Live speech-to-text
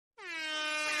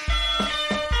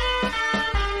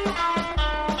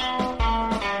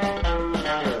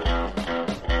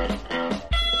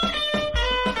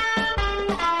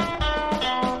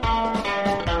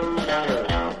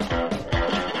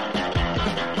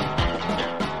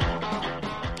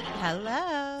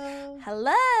Hello.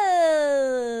 Hello.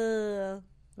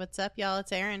 What's up, y'all?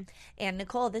 It's Erin. And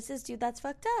Nicole, this is Dude That's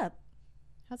Fucked Up.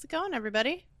 How's it going,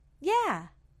 everybody? Yeah.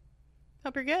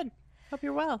 Hope you're good. Hope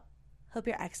you're well. Hope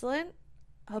you're excellent.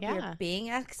 Hope Yeah. you're being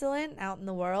excellent out in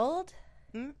the world.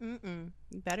 You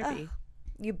better be.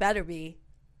 You better be.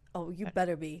 Oh, you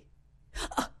better be.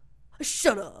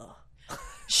 Shut up.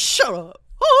 Shut up.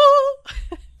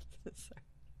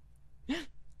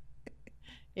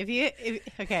 If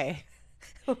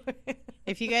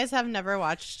you guys have never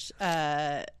watched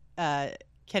Kennedy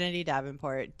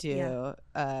Davenport do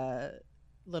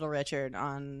Little Richard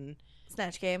on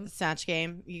Snatch Game.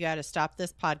 you got to stop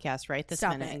this podcast right this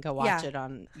minute and go watch it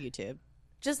on YouTube.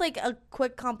 Just like a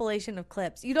quick compilation of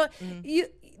clips. You don't you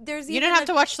don't have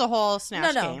to watch the whole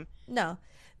Snatch Game. No.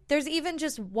 There's even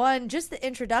just the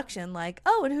introduction, like,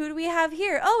 oh, and who do we have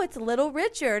here? Oh, it's Little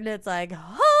Richard. And it's like,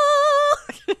 oh.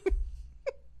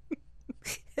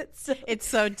 It's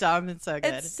so dumb and so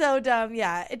good. It's so dumb.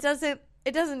 Yeah. It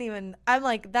doesn't even, I'm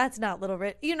like, that's not Little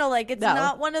Richard. You know, like, it's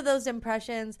not one of those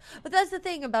impressions. But that's the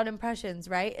thing about impressions,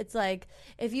 right? It's like,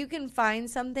 if you can find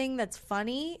something that's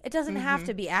funny, it doesn't have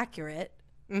to be accurate.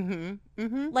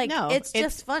 Like, no, it's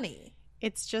just funny.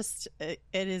 It's just, it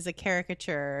is a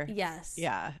caricature. Yes.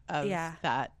 Yeah. Of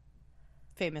that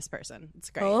famous person. It's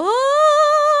great.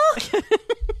 Oh!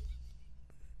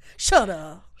 Shut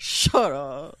up. Shut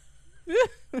up.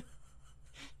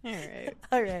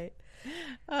 All right.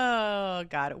 Oh,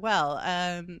 God. Well,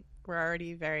 we're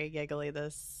already very giggly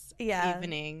this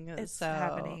evening. It's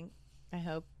happening. I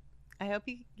hope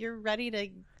you're ready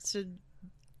to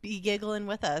be giggling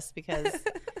with us because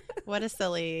what a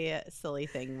silly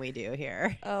thing we do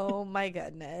here. Oh my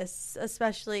goodness.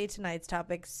 Especially tonight's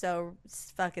topic. So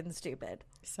fucking stupid.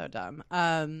 So dumb.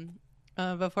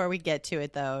 Before we get to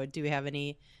it though, do we have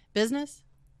any business?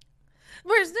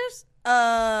 Business?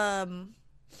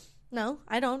 No,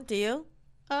 I don't. Do you?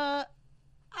 I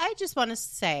just want to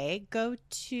say, go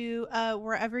to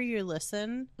wherever you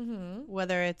listen,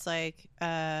 whether it's like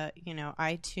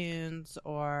iTunes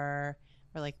or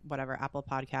like whatever, Apple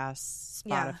Podcasts,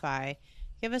 Spotify. Yeah.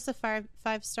 Give us a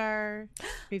 5-star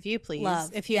review, please.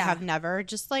 Love. If you have never,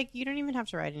 just like, you don't even have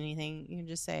to write anything. You can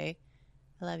just say,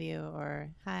 I love you,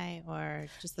 or hi, or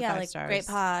just the 5 stars. Great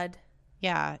pod.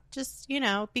 Yeah, just,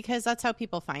 because that's how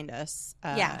people find us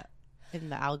in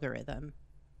the algorithm.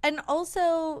 And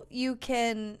also, you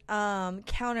can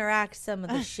counteract some of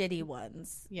the shitty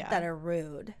ones that are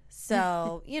rude.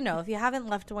 So, if you haven't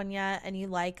left one yet and you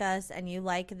like us and you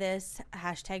like this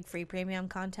 #free premium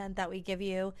content that we give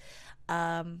you,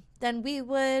 then we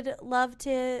would love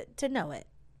to know it.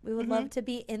 We would love to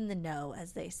be in the know,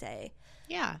 as they say.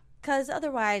 Yeah. Because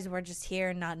otherwise, we're just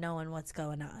here not knowing what's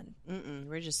going on.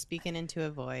 We're just speaking into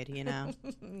a void,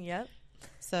 Yep.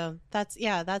 So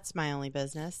that's my only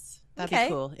business. That'd be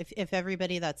cool. If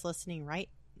everybody that's listening right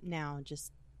now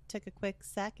just took a quick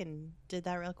sec and did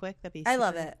that real quick, that'd be I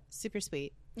love it. Super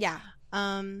sweet. Yeah.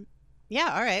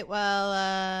 Yeah, all right.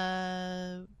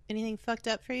 Well, anything fucked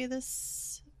up for you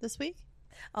this week?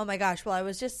 Oh my gosh. Well, I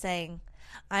was just saying,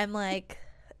 I'm like,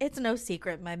 it's no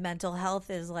secret my mental health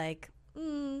is like,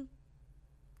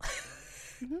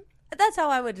 That's how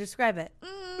I would describe it.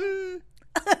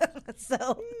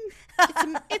 So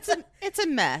it's a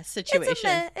meh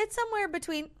situation. It's somewhere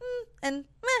between and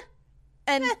meh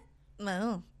and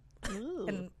no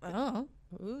and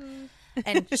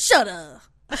and shut up.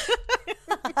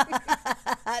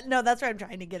 No, that's where I'm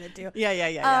trying to get it to.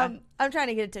 Yeah. I'm trying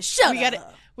to get it to shut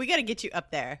up. We gotta get you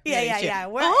up there. Yeah.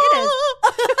 Where it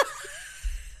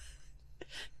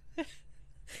is.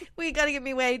 We gotta get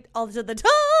me way all to the top.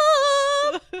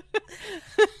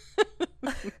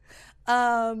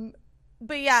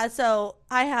 But yeah, so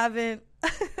I haven't.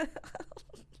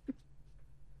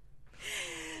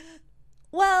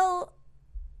 Well,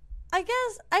 I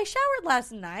guess I showered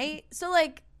last night. So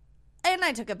and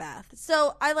I took a bath.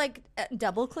 So I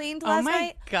double cleaned last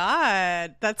night. Oh my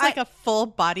God. That's like a full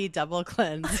body double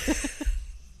cleanse.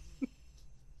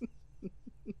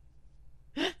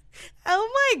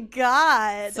 Oh my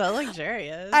God. So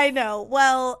luxurious. I know.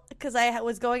 Well, because I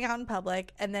was going out in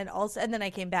public and then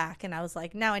I came back and I was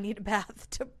like, now I need a bath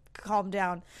to calm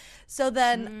down. So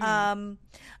then,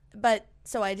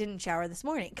 so I didn't shower this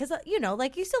morning because, you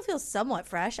still feel somewhat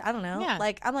fresh. I don't know. Yeah.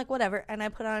 I'm like, whatever. And I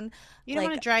put on. You don't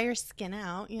want to dry your skin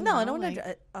out. No, I don't want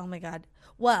to. Oh my God.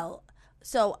 Well,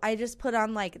 so I just put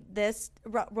on this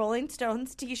Rolling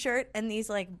Stones t-shirt and these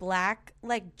black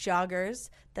joggers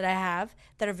that I have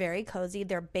that are very cozy.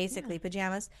 They're basically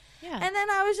pajamas. Yeah. And then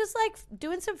I was just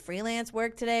doing some freelance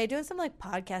work today, doing some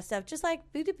podcast stuff, just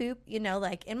boop,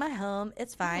 in my home.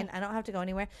 It's fine. I don't have to go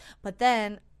anywhere. But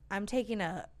then I'm taking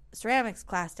a ceramics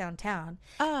class downtown.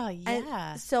 Oh,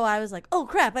 yeah. And so I was like, oh,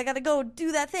 crap, I got to go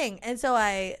do that thing. And so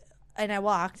I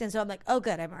walked. And so I'm like, oh,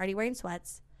 good, I'm already wearing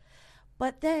sweats.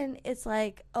 But then it's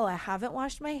like, oh, I haven't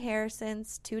washed my hair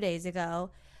since 2 days ago.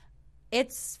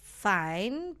 It's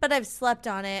fine, but I've slept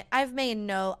on it. I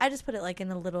just put it like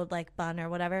in a little like bun or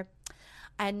whatever.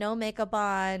 I had no makeup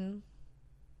on.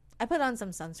 I put on some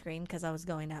sunscreen because I was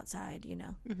going outside, you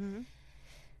know. Mm-hmm.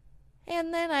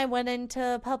 And then I went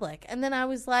into public. And then I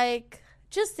was like,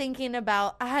 just thinking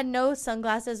about, I had no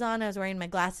sunglasses on. I was wearing my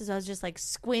glasses. I was just like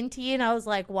squinty and I was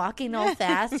like walking all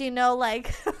fast, you know,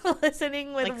 like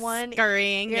listening with like one.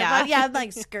 Scurrying, yeah. Yeah, I'm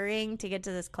like scurrying to get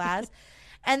to this class.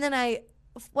 And then I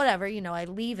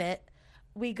leave it.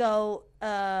 We go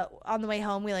on the way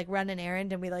home, we like run an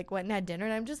errand and we like went and had dinner.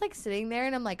 And I'm just like sitting there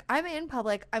and I'm like, I'm in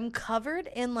public. I'm covered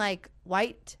in like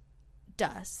white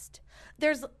dust.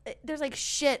 There's like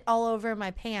shit all over my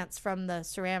pants from the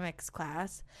ceramics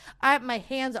class. My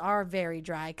hands are very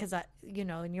dry because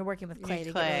and you're working with clay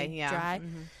to get really dry.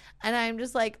 Mm-hmm. And I'm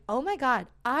just like, oh my God,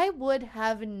 I would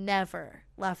have never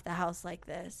left the house like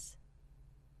this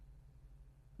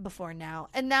before now.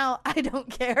 And now I don't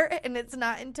care. And it's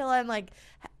not until I'm like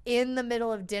in the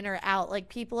middle of dinner out, like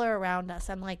people are around us.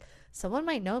 I'm like, someone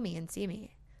might know me and see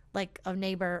me, like a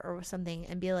neighbor or something,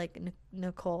 and be like,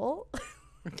 Nicole.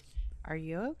 Are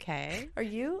you okay? Are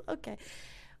you okay?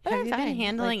 But have you been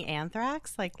handling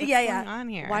anthrax? Like, what's going on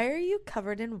here? Why are you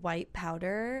covered in white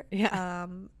powder? Yeah.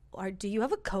 Or do you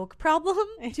have a Coke problem?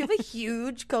 Do you have a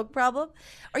huge Coke problem?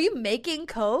 Are you making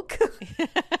Coke?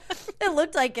 It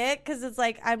looked like it because it's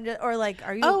like are you?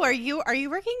 Oh, are you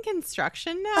working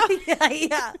construction now?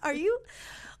 yeah. Are you?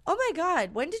 Oh my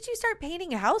God! When did you start painting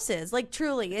houses? Like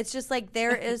truly, it's just like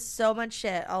there is so much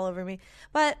shit all over me.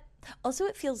 But also,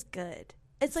 it feels good.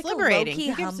 It's like liberating. A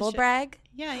low-key humble brag.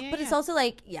 Yeah. But it's also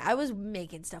like, I was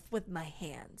making stuff with my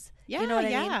hands. Yeah, you know what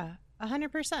I mean?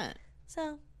 100%.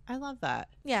 So I love that.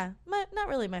 Yeah, not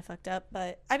really my fucked up,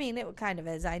 but I mean, it kind of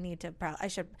is. I need to.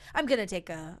 I'm gonna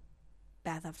take a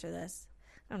bath after this.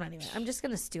 I'm just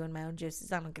gonna stew in my own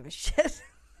juices. I don't give a shit.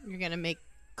 You're gonna make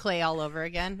clay all over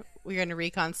again. We're gonna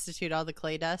reconstitute all the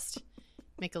clay dust.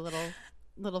 Make a little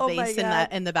base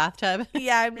in the bathtub.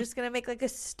 Yeah, I'm just gonna make like a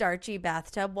starchy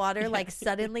bathtub water. Like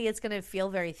suddenly it's gonna feel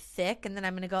very thick, and then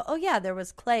I'm gonna go, oh yeah, there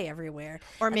was clay everywhere.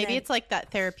 Or maybe it's like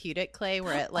that therapeutic clay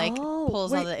where it like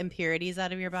pulls all the impurities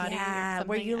out of your body. Yeah,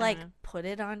 where you like put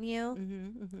it on you.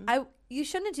 Mm-hmm, mm-hmm. You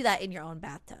shouldn't do that in your own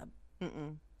bathtub.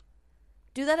 Mm-mm.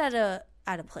 Do that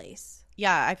at a place.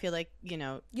 Yeah, I feel like you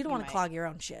don't want to clog your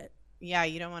own shit. Yeah,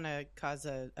 you don't want to cause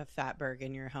a fatberg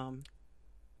in your home.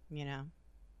 A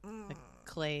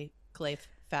clay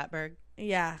fatberg.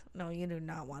 Yeah, no, you do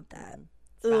not want that.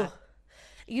 Ugh.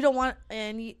 You don't want,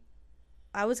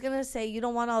 I was gonna say you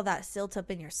don't want all that silt up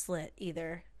in your slit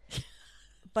either.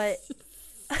 But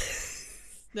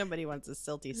nobody wants a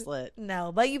silty slit.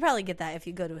 No, but you probably get that if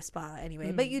you go to a spa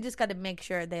anyway. Mm. But you just got to make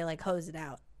sure they like hose it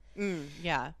out.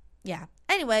 Yeah. Yeah.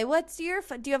 Anyway, do you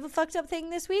have a fucked up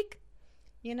thing this week?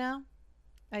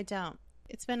 I don't.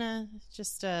 It's been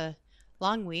just a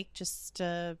long week. Just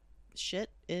shit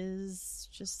is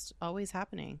just always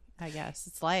happening, I guess.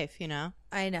 It's life,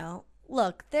 I know.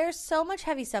 Look, there's so much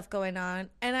heavy stuff going on,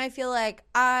 and I feel like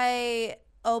I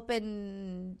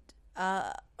opened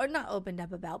or not opened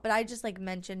up about, but I just like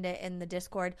mentioned it in the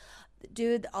Discord.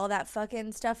 Dude, all that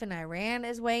fucking stuff in Iran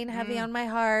is weighing heavy on my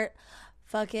heart.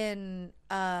 Fucking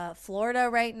Florida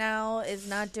right now is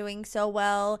not doing so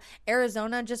well.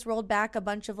 Arizona just rolled back a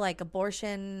bunch of like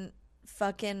abortion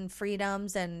fucking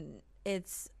freedoms, and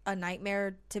it's a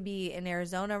nightmare to be in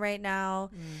Arizona right now.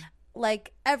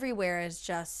 Like everywhere is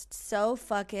just so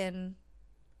fucking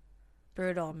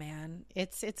brutal, man. I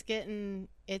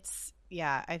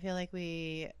feel like it's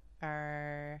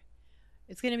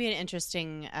going to be an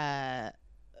interesting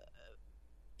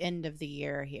end of the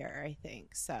year here, I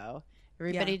think. So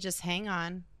everybody just hang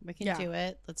on. We can do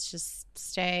it. Let's just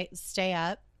stay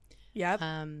up. Yep.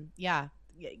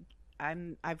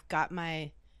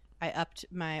 I upped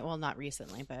my, well, not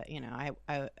recently, but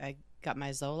I got my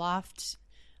Zoloft.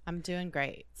 I'm doing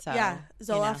great. So yeah,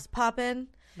 Zoloft's popping.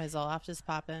 My Zoloft is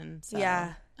popping. So.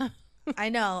 Yeah, I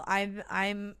know.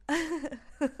 I'm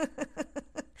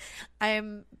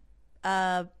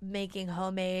making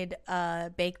homemade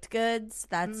baked goods.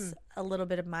 That's a little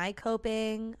bit of my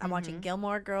coping. I'm watching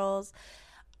Gilmore Girls.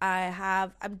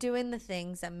 I'm doing the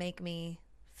things that make me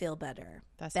feel better.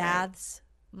 That's baths,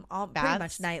 pretty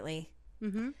much nightly.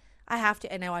 Mm-hmm. I have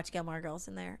to, and I watch Gilmore Girls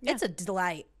in there. Yeah. It's a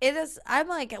delight. It is. I'm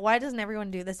like, why doesn't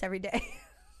everyone do this every day?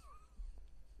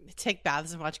 Take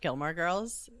baths and watch Gilmore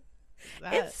Girls.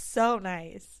 It's so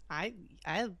nice.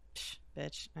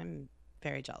 Bitch, I'm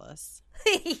very jealous.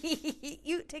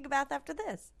 You take a bath after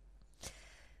this.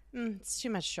 It's too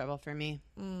much trouble for me.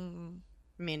 I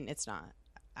mean, it's not.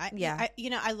 I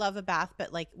I love a bath,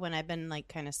 but like when I've been like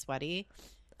kind of sweaty,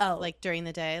 like during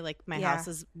the day, like my house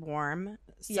is warm,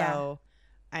 so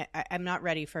I'm not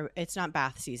ready for. It's not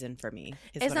bath season for me.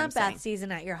 It's not bath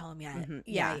season at your home yet. Mm-hmm.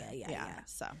 Yeah.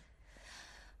 So,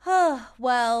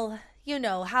 well,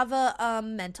 have a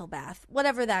mental bath,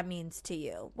 whatever that means to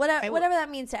you. Whatever that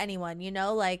means to anyone.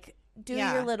 Like do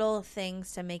your little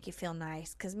things to make you feel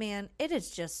nice. Because man, it is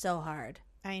just so hard.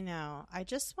 I know. I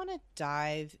just want to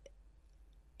dive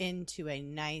into a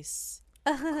nice,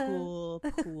 cool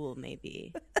pool,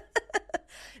 maybe.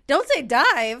 Don't say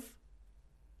dive.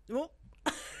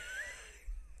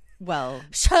 Well,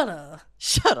 shut up.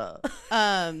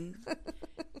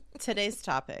 Today's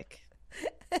topic,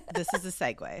 this is a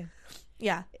segue.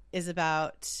 Yeah. Is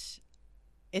about,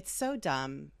 it's so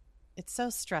dumb. It's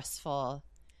so stressful.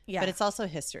 Yeah. But it's also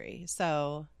history.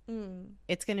 So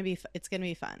it's going to be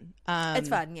fun. It's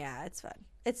fun. Yeah, it's fun.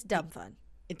 It's dumb fun.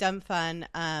 Dumb fun.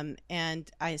 And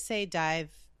I say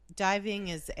diving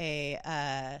is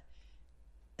a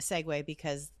segue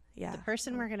because the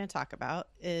person we're going to talk about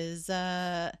is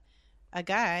a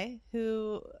guy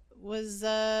who was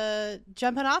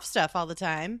jumping off stuff all the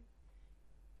time,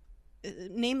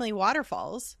 namely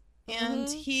waterfalls. And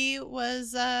he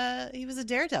was a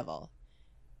daredevil,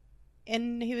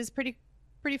 and he was pretty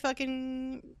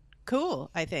fucking cool,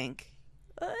 I think.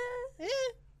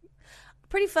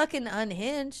 Pretty fucking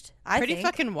unhinged, I think. Pretty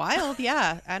fucking wild,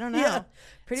 yeah. I don't know. Yeah.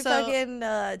 Pretty fucking,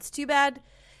 it's too bad.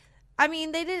 I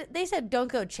mean, they said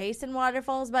don't go chasing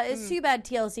waterfalls, but it's too bad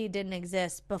TLC didn't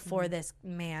exist before this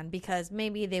man, because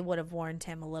maybe they would have warned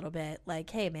him a little bit. Like,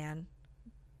 hey, man.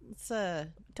 Don't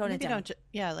you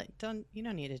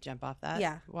don't need to jump off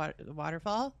that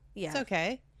waterfall. Yeah. It's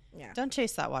okay. Yeah. Don't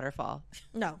chase that waterfall.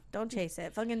 No, don't chase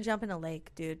it. Fucking jump in a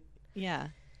lake, dude. Yeah.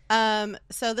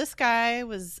 So this guy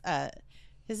was,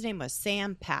 his name was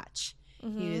Sam Patch.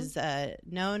 He was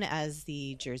known as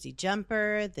the Jersey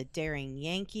Jumper, the Daring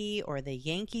Yankee, or the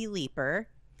Yankee Leaper.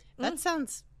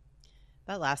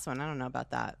 That last one, I don't know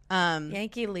about that.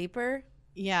 Yankee Leaper?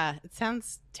 Yeah, it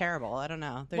sounds terrible. I don't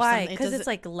know. Why? Because it's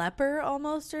like leper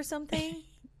almost or something?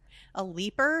 A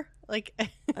leaper? Like a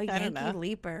Yankee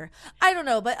leaper. I don't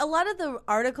know, but a lot of the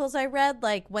articles I read,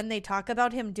 like when they talk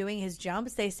about him doing his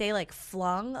jumps, they say like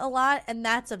flung a lot, and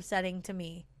that's upsetting to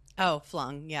me. Oh,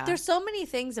 flung, yeah. There's so many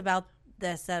things about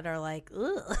this that are like,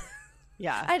 ugh.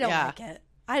 Yeah. I don't like it.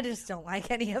 I just don't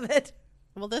like any of it.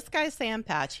 Well, this guy, Sam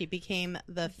Patch, he became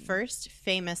the first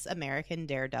famous American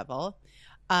daredevil.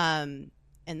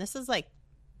 And this is like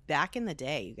back in the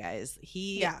day, you guys.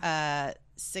 He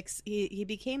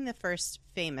became the first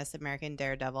famous American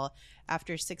daredevil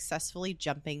after successfully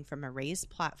jumping from a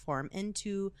raised platform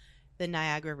into the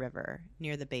Niagara River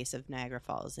near the base of Niagara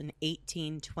Falls in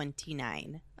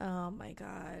 1829. Oh my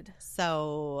God.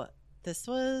 So this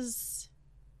was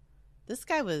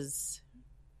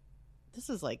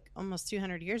like almost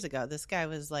 200 years ago. This guy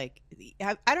was like,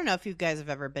 I don't know if you guys have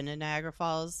ever been to Niagara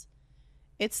Falls.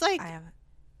 It's like, I haven't.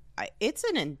 It's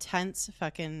an intense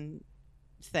fucking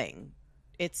thing.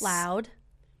 It's loud,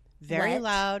 very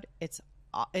loud. It's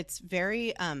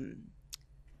very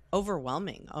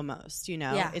overwhelming almost.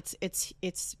 Yeah.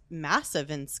 It's massive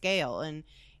in scale, and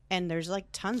there's like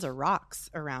tons of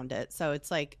rocks around it. So it's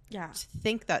like, to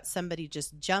think that somebody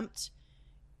just jumped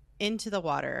into the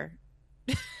water.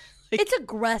 It's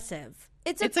aggressive.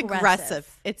 It's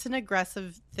aggressive. It's an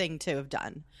aggressive thing to have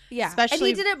done. Yeah.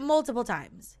 Especially, and he did it multiple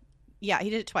times. Yeah,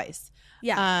 he did it twice.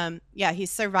 Yeah. He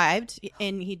survived,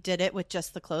 and he did it with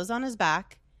just the clothes on his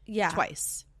back. Yeah.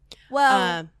 Twice.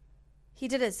 Well, he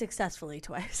did it successfully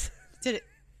twice.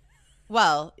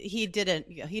 Well, he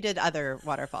didn't. He did other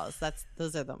waterfalls. The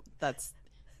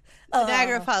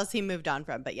Niagara Falls he moved on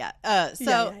from, but yeah. This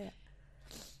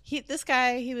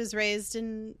guy, he was raised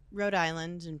in Rhode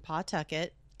Island in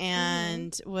Pawtucket,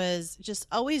 and was just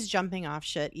always jumping off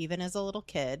shit, even as a little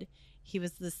kid. He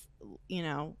was this,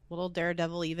 little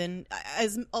daredevil, even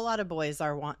as a lot of boys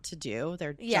are wont to do.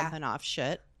 They're jumping off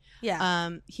shit. Yeah.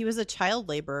 He was a child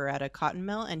laborer at a cotton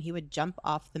mill, and he would jump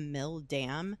off the mill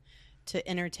dam to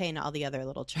entertain all the other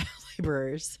little child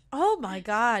laborers. Oh my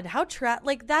God.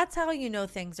 That's how you know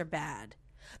things are bad.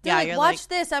 They're like, watch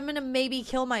this. I'm going to maybe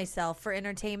kill myself for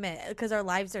entertainment because our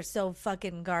lives are so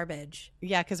fucking garbage.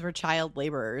 Yeah, because we're child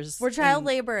laborers. We're child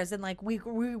laborers, and like we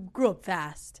grew up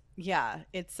fast. Yeah,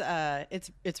 it's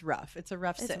rough. It's a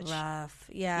rough sitch. It's rough.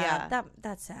 Yeah.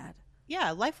 That's sad.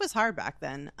 Yeah, life was hard back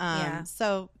then.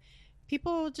 So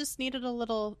people just needed a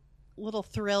little little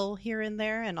thrill here and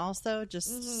there, and also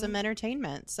just some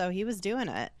entertainment. So he was doing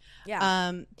it.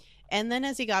 Yeah. And then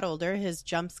as he got older, his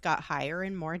jumps got higher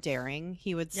and more daring.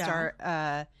 He would start,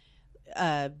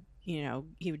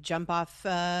 he would jump off,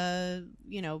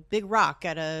 big rock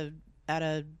at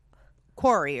a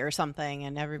quarry or something,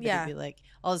 and everybody would be like,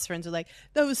 all his friends were like,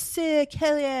 that was sick,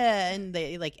 hell yeah, and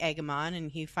they like egg him on, and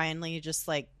he finally just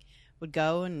like would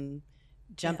go and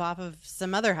jump off of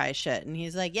some other high shit, and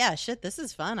he's like, yeah, shit, this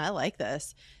is fun, I like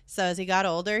this. So as he got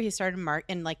older, he started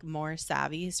more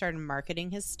savvy. He started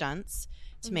marketing his stunts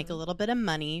to make a little bit of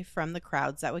money from the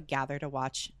crowds that would gather to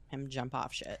watch him jump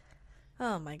off shit.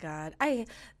 Oh my God.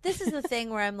 This is the thing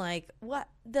where I'm like, what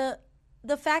the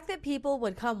fact that people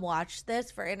would come watch this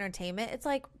for entertainment, it's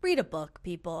like, read a book,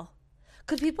 people.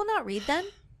 Could people not read then?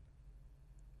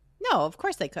 No, of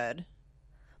course they could.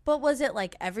 But was it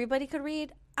like everybody could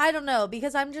read? I don't know,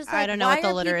 because I'm just like, I don't know what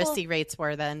the literacy rates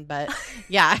were then, but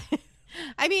yeah.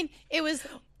 I mean, it was...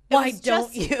 Why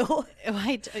don't you?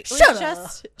 Shut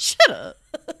up.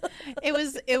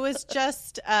 It was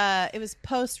just it was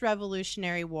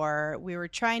post-Revolutionary War. We were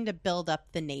trying to build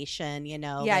up the nation,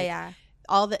 Yeah.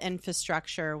 All the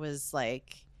infrastructure was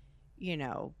like,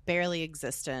 barely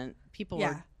existent. People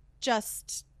were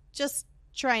just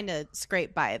trying to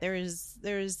scrape by. It was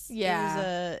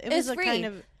a free. Kind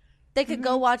of, they could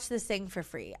go watch this thing for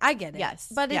free. I get it.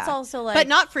 Yes. But it's also like, but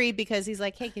not free, because he's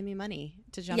like, hey, give me money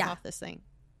to jump off this thing.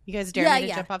 You guys dare me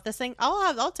to jump off this thing?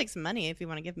 I'll take some money if you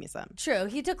want to give me some. True.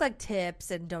 He took like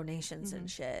tips and donations and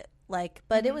shit. Like,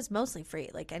 but it was mostly free.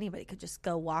 Like, anybody could just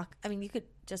go walk. I mean, you could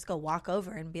just go walk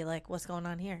over and be like, what's going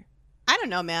on here? I don't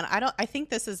know, man. I think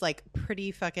this is like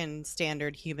pretty fucking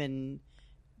standard human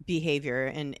behavior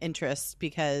and interest,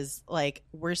 because like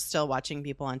we're still watching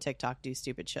people on TikTok do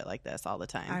stupid shit like this all the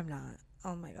time. I'm not.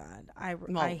 Oh my God.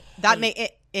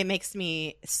 It makes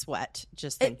me sweat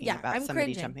just thinking about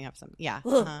somebody jumping off something. Yeah.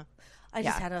 I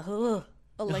just had a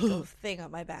thing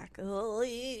on my back.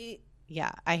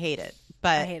 Yeah, I hate it.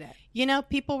 But I hate it.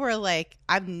 People were like,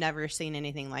 I've never seen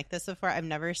anything like this before. I've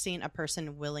never seen a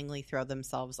person willingly throw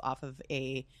themselves off of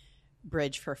a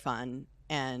bridge for fun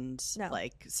and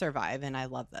like survive, and I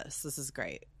love this. This is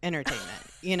great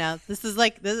entertainment. This is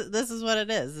like this is what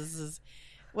it is. This is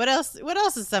what else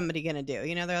is somebody gonna do?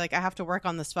 They're like, I have to work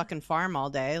on this fucking farm all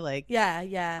day. Like,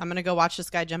 yeah. I'm gonna go watch this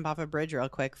guy jump off a bridge real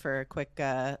quick for a quick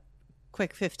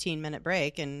 15-minute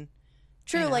break. And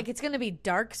true, like it's gonna be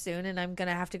dark soon, and I'm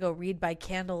gonna have to go read by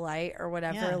candlelight or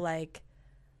whatever. Yeah. Like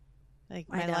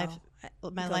my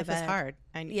life is hard.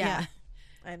 I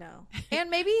know. And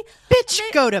maybe bitch,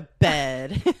 go to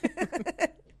bed.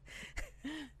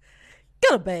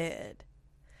 Go to bed.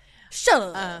 Shut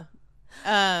up.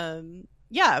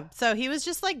 Yeah, so he was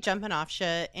just like jumping off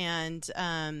shit,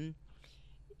 and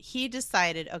he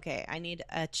decided, okay, I need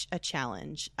a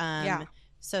challenge.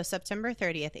 So September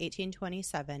 30th,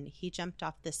 1827, he jumped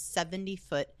off the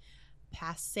 70-foot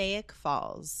Passaic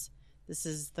Falls. This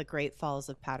is the Great Falls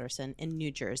of Paterson in New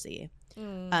Jersey.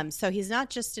 So he's not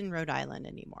just in Rhode Island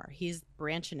anymore. He's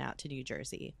branching out to New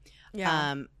Jersey.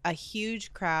 Yeah. A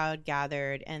huge crowd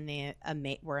gathered, and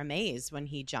they were amazed when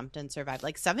he jumped and survived.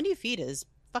 Like 70 feet is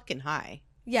fucking high.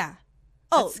 Yeah.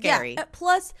 That's scary. Yeah.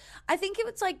 Plus, I think it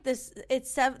was like this.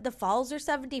 The falls are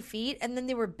 70 feet, and then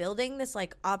they were building this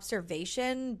like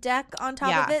observation deck on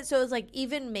top of it. So it was like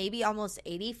even maybe almost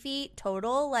 80 feet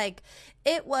total. Like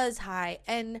it was high,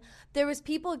 and there was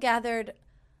people gathered.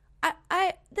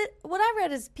 What I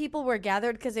read is people were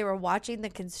gathered because they were watching the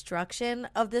construction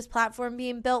of this platform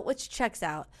being built, which checks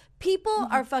out. People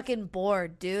are fucking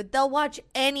bored, dude. They'll watch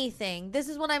anything. This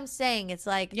is what I'm saying. It's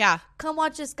like, come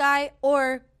watch this guy,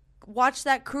 or watch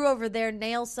that crew over there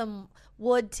nail some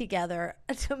wood together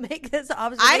to make this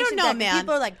observation. I don't know, deck. Man.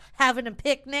 People are like having a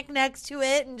picnic next to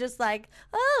it and just like,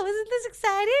 oh, isn't this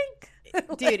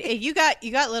exciting? Dude, if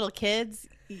you got little kids,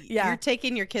 you're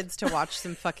taking your kids to watch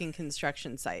some fucking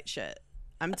construction site shit.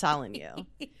 I'm telling you.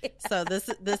 So this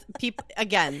people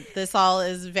again, this all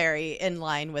is very in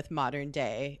line with modern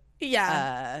day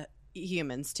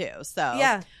humans too.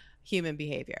 So human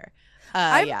behavior.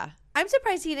 I'm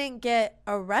surprised he didn't get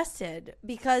arrested,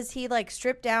 because he like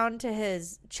stripped down to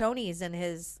his chonies and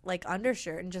his like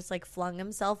undershirt and just like flung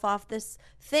himself off this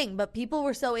thing. But people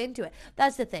were so into it.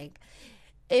 That's the thing.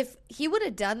 If he would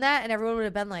have done that and everyone would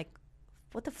have been like,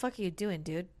 what the fuck are you doing,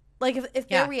 dude? Like if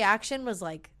their reaction was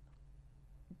like,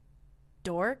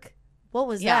 dork, what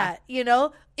was that?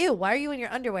 Ew, why are you in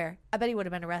your underwear? I bet he would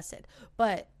have been arrested.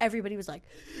 But everybody was like,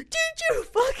 did you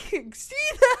fucking see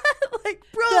that? Like,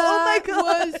 bro, oh my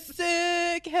God. Was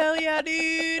sick. Hell yeah,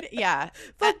 dude. Yeah.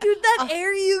 Fuck, dude, that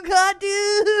air you got,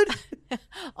 dude.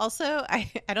 Also, I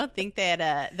don't think they had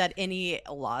that any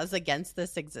laws against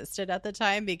this existed at the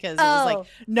time, because it was like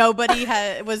nobody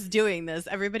was doing this.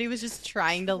 Everybody was just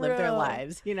trying to live their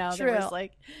lives. You know, there was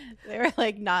like, they were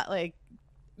like not like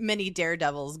many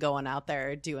daredevils going out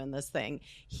there doing this thing.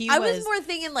 I was more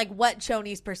thinking like what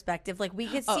Choni's perspective. Like we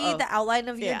could see the outline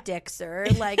of your dick, sir.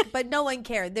 Like, but no one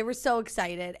cared. They were so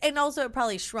excited, and also it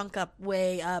probably shrunk up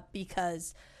way up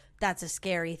because that's a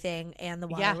scary thing, and the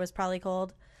water was probably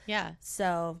cold. Yeah.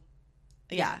 So,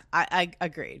 yeah, I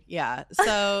agreed. Yeah.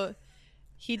 So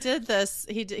he did this.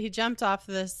 He jumped off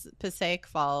this Passaic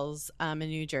Falls in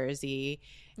New Jersey.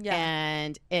 Yeah.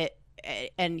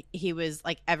 And he was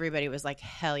like, everybody was like,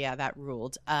 hell yeah, that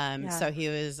ruled. So he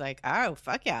was like, oh,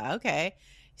 fuck yeah. Okay.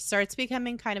 Starts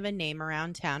becoming kind of a name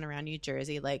around town, around New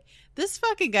Jersey. Like, this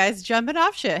fucking guy's jumping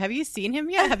off shit. Have you seen him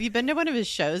yet? Have you been to one of his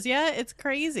shows yet? It's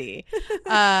crazy.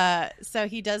 So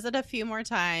he does it a few more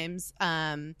times.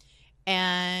 And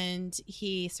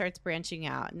he starts branching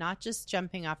out, not just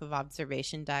jumping off of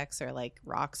observation decks or like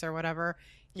rocks or whatever.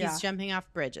 He's jumping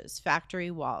off bridges, factory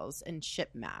walls, and ship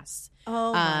masts.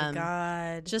 Oh my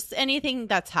God. Just anything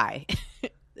that's high.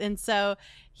 And so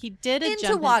he did a jump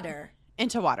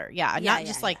into water. Yeah. Not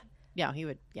just like, he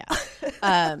would. Yeah.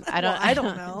 I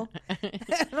don't know.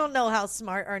 I don't know how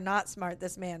smart or not smart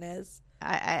this man is.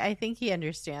 I think he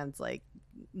understands like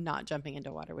not jumping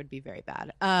into water would be very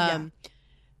bad.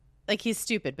 Like he's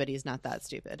stupid, but he's not that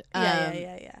stupid.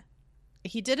 Yeah.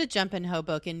 He did a jump in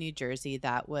Hoboken, New Jersey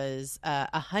that was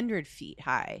 100 feet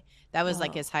high. That was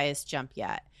like his highest jump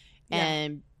yet. Yeah.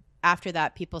 And after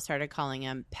that, people started calling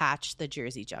him Patch the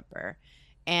Jersey Jumper.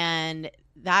 And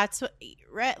that's what,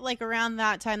 like around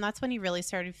that time, that's when he really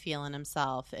started feeling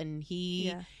himself. And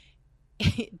he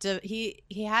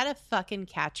had a fucking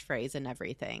catchphrase and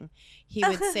everything. He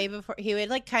would say before, he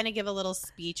would like kind of give a little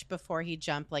speech before he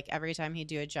jumped, like every time he'd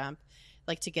do a jump,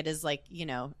 like to get his like, you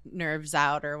know, nerves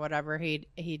out or whatever. He'd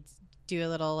do a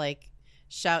little like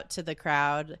shout to the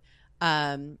crowd.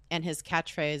 And his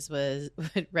catchphrase was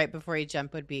right before he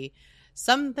jumped would be,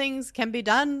 "Some things can be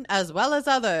done as well as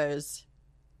others."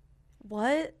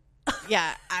 What?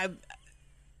 Yeah, I'm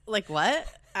like, what?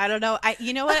 I don't know.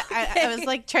 You know what? I was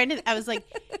like I was like,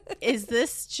 is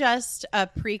this just a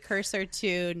precursor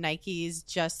to Nike's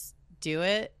Just Do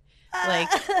It? Like,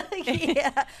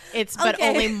 yeah, it's but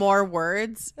only more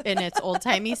words in its old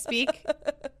timey speak,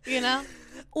 you know?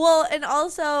 Well, and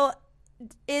also,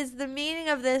 is the meaning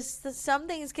of this, some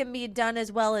things can be done as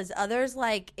well as others,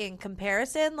 like in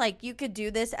comparison, like you could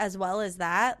do this as well as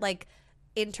that, like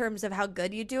in terms of how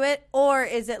good you do it? Or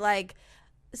is it like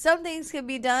some things can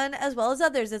be done as well as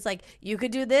others? It's like you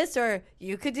could do this or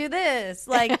you could do this.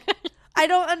 Like, I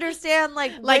don't understand,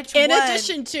 like which in one.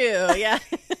 Addition to, yeah.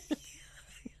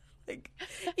 Like,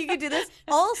 you could do this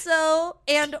also,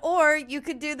 and or you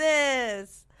could do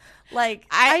this. Like,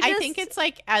 I think it's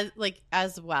like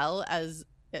as well as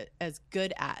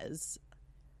good as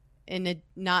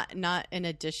not in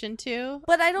addition to.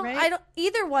 But I don't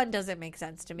either one doesn't make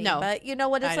sense to me. No, but you know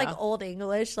what? It's like old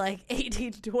English, like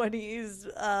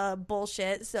 1820s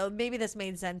bullshit. So maybe this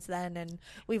made sense then, and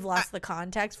we've lost the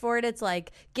context for it. It's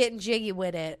like getting jiggy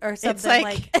with it or something.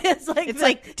 It's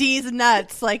like D's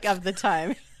nuts, like of the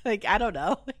time. Like, I don't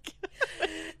know.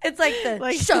 It's like the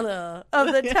like, shudder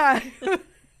of the time.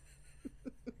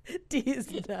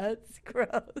 D's nuts.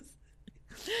 Gross.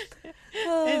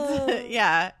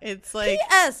 It's like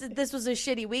P.S. This was a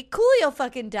shitty week. Coolio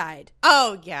fucking died.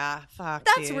 Oh yeah, fuck.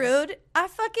 That's dude. Rude. I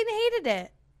fucking hated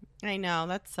it. I know,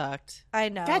 that sucked. I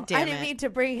know. God damn I didn't mean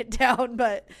to bring it down,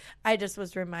 but I just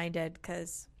was reminded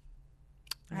because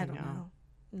I don't know.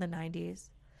 In the 90s.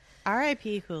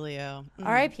 R.I.P. Julio.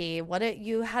 R.I.P.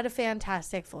 You had a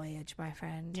fantastic voyage, my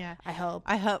friend. Yeah, I hope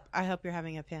you're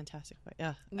having a fantastic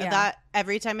voyage. Yeah. That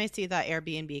every time I see that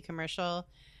Airbnb commercial,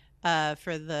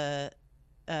 for the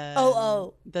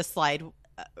the slide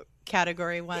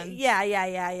category one. Yeah.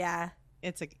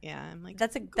 It's I'm like,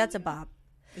 that's a bop.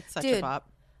 It's such a bop.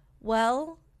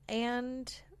 Well,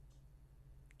 and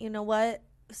you know what?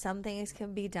 Some things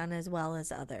can be done as well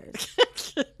as others.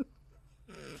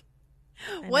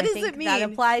 What does it mean? That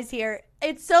applies here.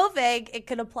 It's so vague. It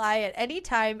could apply at any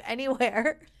time,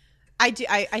 anywhere. I do.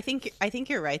 I think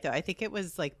you're right though. I think it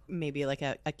was like maybe like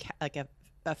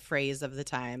a phrase of the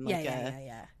time. Like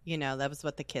yeah. You know, that was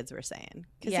what the kids were saying.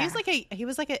 Because he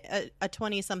was like a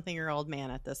 20-something-year-old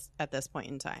man at this point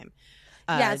in time.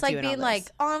 Yeah, it's like being like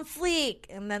on fleek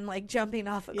and then like jumping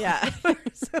off a cliff or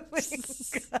something.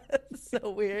 God,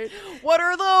 so weird. What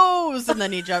are those? And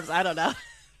then he jumps. I don't know.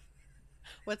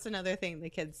 What's another thing the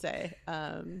kids say?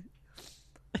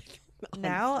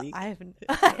 Now I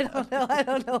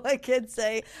don't know what kids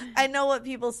say. I know what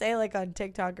people say like on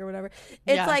TikTok or whatever.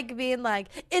 It's like being like,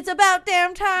 it's about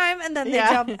damn time, and then they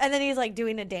jump, and then he's like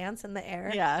doing a dance in the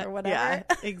air, or whatever. Yeah,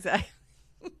 exactly.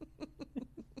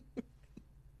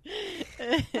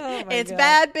 It's God.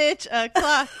 Bad bitch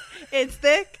o'clock. It's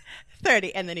thick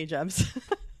 30, and then he jumps.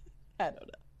 I don't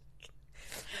know.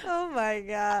 Oh my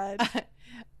God.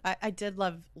 I did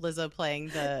love Lizzo playing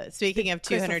speaking of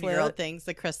 200-year-old things,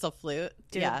 the crystal flute.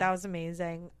 Dude, that was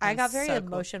amazing. I got very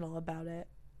emotional about it.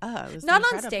 Oh, it was not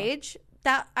incredible. On stage.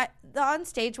 The on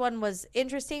stage one was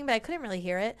interesting, but I couldn't really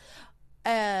hear it.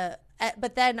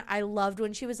 But then I loved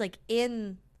when she was like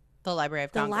in the Library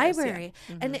of Congress.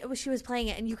 And she was playing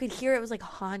it, and you could hear it was like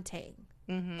haunting.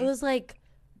 Mm-hmm. It was like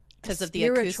because of the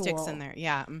acoustics in there.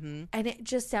 Yeah. Mm-hmm. And it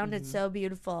just sounded so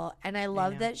beautiful. And I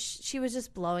love that she was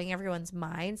just blowing everyone's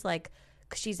minds. Like,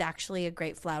 'cause she's actually a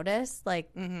great flautist.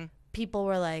 Like, people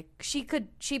were like, she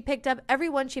picked up,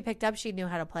 everyone she picked up, she knew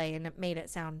how to play, and it made it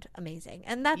sound amazing.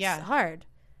 And that's hard.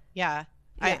 Yeah.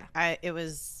 It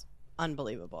was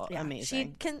unbelievable. Yeah.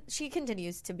 Amazing. She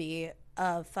continues to be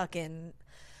a fucking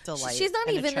delight. She's not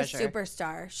even a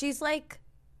superstar. She's like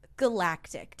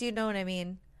galactic. Do you know what I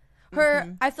mean?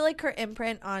 I feel like her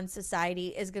imprint on society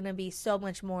is going to be so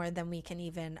much more than we can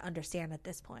even understand at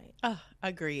this point. Oh,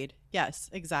 agreed. Yes,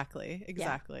 exactly.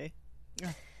 Yeah.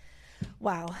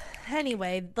 Wow.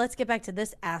 Anyway, let's get back to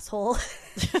this asshole.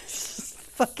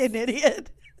 Fucking idiot.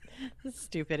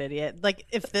 Stupid idiot. Like,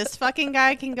 if this fucking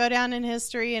guy can go down in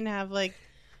history and have like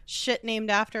shit named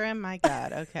after him, my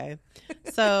God. Okay.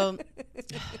 So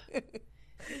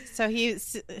he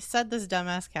said this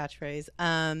dumbass catchphrase.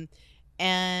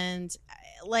 And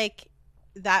like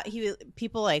that,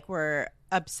 people like were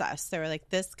obsessed. They were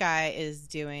like, this guy is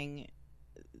doing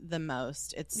the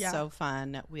most. It's so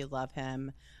fun. We love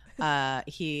him.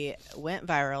 He went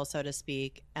viral, so to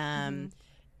speak. And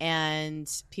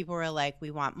people were like, we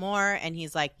want more. And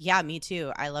he's like, yeah, me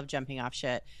too. I love jumping off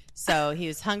shit. So he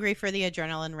was hungry for the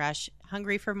adrenaline rush,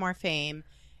 hungry for more fame.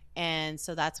 And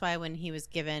so that's why when he was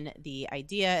given the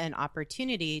idea and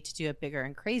opportunity to do a bigger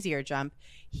and crazier jump,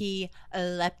 he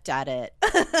leapt at it.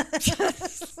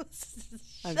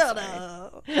 Shut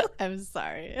up. I'm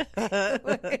sorry.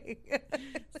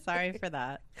 Sorry for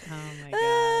that. Oh my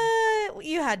God.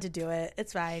 You had to do it.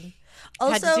 It's fine.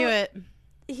 Also, had to do it.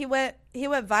 He went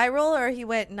viral, or he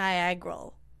went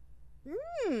Niagaral?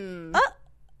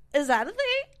 Is that a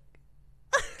thing?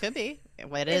 Could be.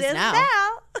 It is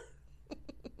now.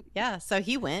 Yeah, so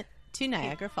he went to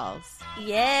Niagara Falls.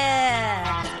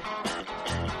 Yeah.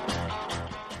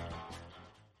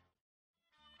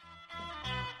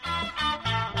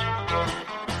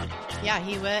 Yeah,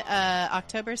 he went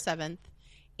October 7th,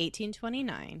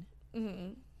 1829.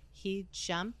 Mm-hmm. He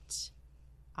jumped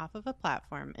off of a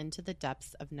platform into the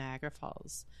depths of Niagara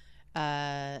Falls.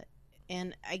 And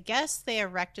I guess they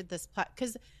erected this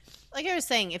because, like I was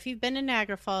saying, if you've been to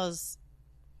Niagara Falls,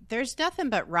 there's nothing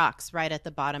but rocks right at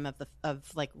the bottom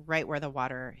of like right where the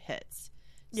water hits.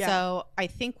 Yeah. So I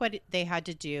think what they had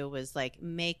to do was like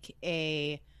make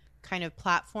a kind of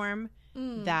platform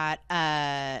that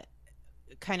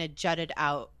kind of jutted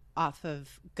out off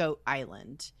of Goat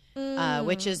Island,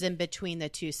 which is in between the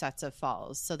two sets of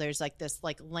falls. So there's like this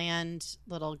like land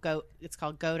little goat. It's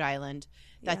called Goat Island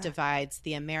that divides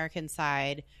the American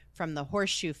side from the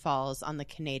Horseshoe Falls on the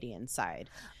Canadian side.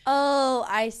 Oh,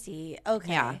 I see.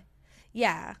 Okay.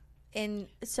 Yeah. And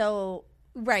so,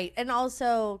 right. And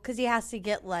also, because he has to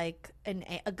get like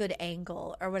a good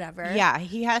angle or whatever. Yeah.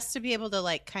 He has to be able to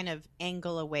like kind of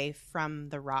angle away from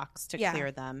the rocks to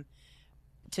clear them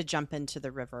to jump into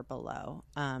the river below,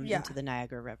 into the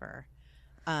Niagara River.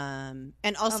 And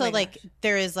also like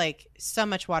there is like so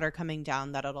much water coming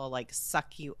down that it'll like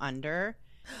suck you under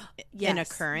in a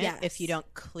current if you don't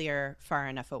clear far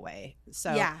enough away.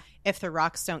 So if the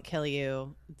rocks don't kill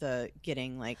you, the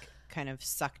getting like kind of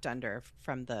sucked under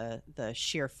from the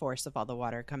sheer force of all the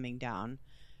water coming down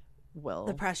will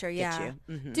the pressure get you.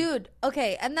 Mm-hmm. Dude,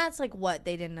 okay, and that's like what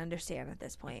they didn't understand at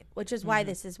this point, which is why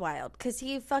this is wild, because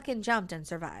he fucking jumped and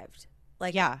survived.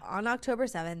 Like, on October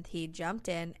 7th, he jumped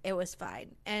in. It was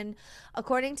fine. And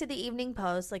according to the Evening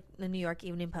Post, like the New York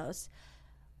Evening Post,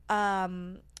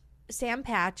 Sam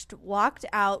Patch walked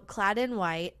out clad in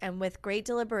white and with great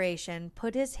deliberation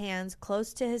put his hands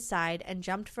close to his side and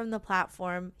jumped from the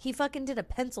platform. He fucking did a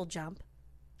pencil jump.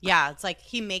 Yeah, it's like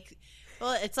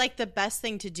it's like the best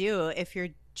thing to do if you're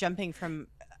jumping from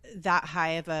that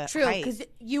high of a True, because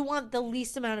you want the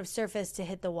least amount of surface to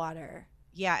hit the water.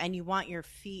 Yeah, and you want your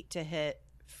feet to hit,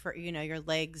 for your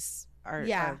legs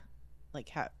are like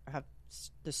have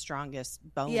the strongest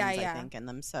bones, I think, in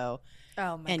them. So,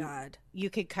 oh my God, you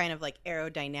could kind of like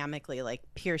aerodynamically like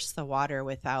pierce the water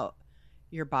without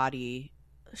your body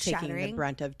taking the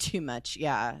brunt of too much.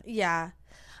 Yeah.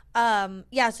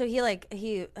 So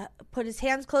he put his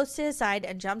hands close to his side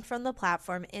and jumped from the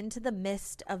platform into the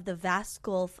midst of the vast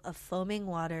gulf of foaming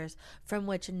waters from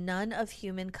which none of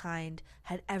humankind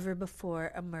had ever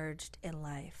before emerged in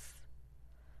life.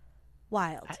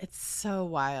 Wild. It's so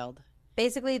wild.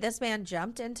 Basically, this man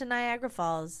jumped into Niagara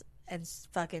Falls and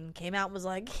fucking came out and was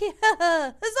like,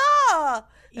 yeah, huzzah!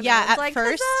 And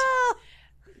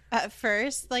at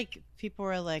first, like, people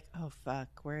were like, oh, fuck,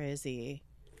 where is he?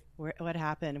 What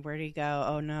happened? Where'd he go?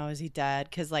 Oh, no, is he dead?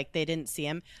 Because, like, they didn't see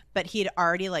him. But he'd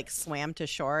already, like, swam to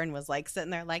shore and was, like, sitting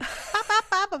there, like, bop, bop,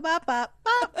 bop, bop, bop,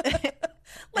 bop.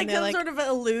 Like some sort of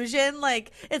illusion.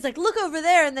 Like, it's like, look over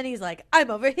there. And then he's like,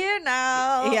 I'm over here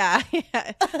now. Yeah.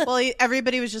 Well,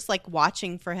 everybody was just, like,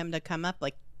 watching for him to come up.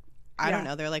 Like, I don't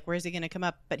know. They're like, where's he going to come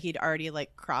up? But he'd already,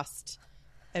 like, crossed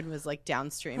and was, like,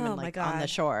 downstream and, like, on the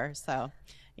shore. So,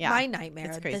 yeah. My nightmare.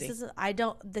 It's crazy.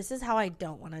 This is how I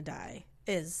don't want to die.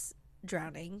 Is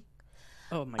drowning.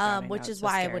 Oh my God, which is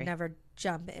why I would never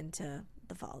jump into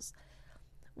the falls.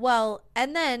 Well,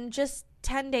 and then just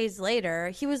 10 days later,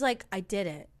 he was like, I did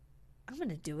it. I'm going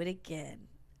to do it again.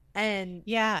 And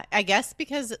yeah, I guess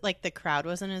because like the crowd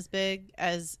wasn't as big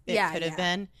as it could have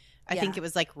been. I think it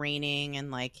was like raining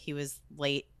and like he was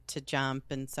late to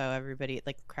jump. And so everybody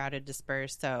like crowd had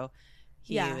dispersed. So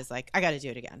he was like, I got to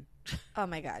do it again. Oh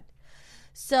my God.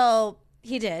 So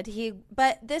he did.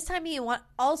 But this time he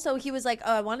was like,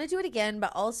 oh, I want to do it again.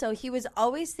 But also he was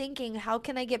always thinking, how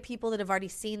can I get people that have already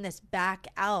seen this back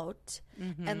out?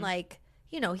 Mm-hmm. And like,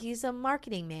 you know, he's a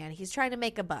marketing man. He's trying to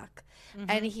make a buck. Mm-hmm.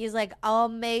 And he's like, I'll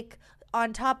make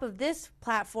on top of this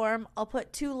platform, I'll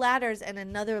put 2 ladders and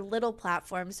another little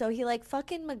platform. So he like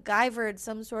fucking MacGyvered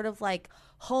some sort of like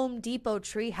Home Depot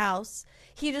tree house.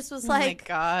 He just was like, oh my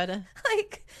God,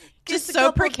 like just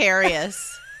so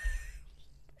precarious.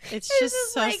 It's just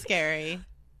so like, scary.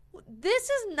 This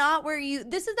is not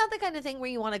the kind of thing where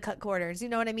you want to cut corners. You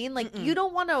know what I mean? Like, you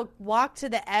don't want to walk to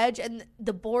the edge and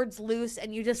the board's loose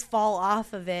and you just fall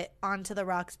off of it onto the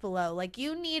rocks below. Like,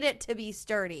 you need it to be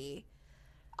sturdy.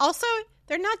 Also,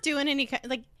 they're not doing any kind,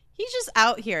 like, he's just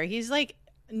out here. He's like,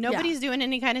 nobody's doing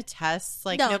any kind of tests.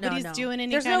 Like, nobody's doing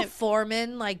any There's no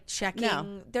foreman, like, checking.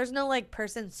 No. There's no, like,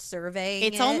 person surveying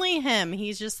It's only him.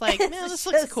 He's just like, man, this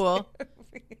looks cool.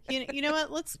 You know what?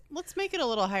 Let's make it a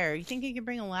little higher. You think you can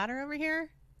bring a ladder over here?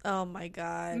 Oh my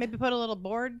God! Maybe put a little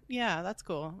board. Yeah, that's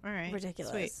cool. All right,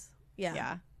 ridiculous. Sweet.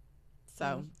 Yeah.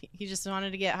 So he just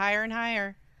wanted to get higher and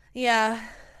higher. Yeah.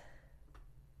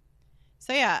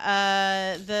 So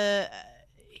yeah,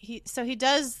 he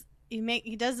does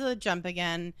the jump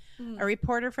again. A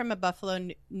reporter from a Buffalo,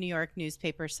 New York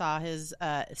newspaper saw his.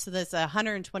 So that's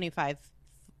 125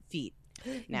 feet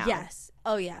now. Yes.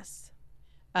 Oh yes.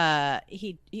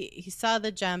 He saw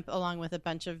the jump along with a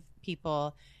bunch of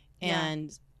people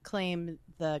and claimed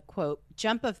the quote,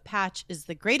 jump of Patch is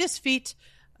the greatest feat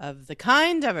of the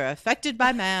kind ever effected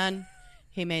by man.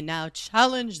 He may now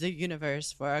challenge the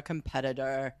universe for a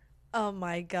competitor. Oh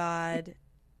my God.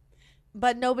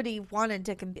 But nobody wanted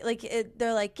to compete. Like,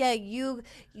 they're like, yeah,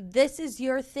 this is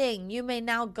your thing. You may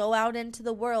now go out into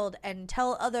the world and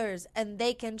tell others and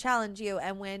they can challenge you.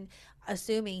 And when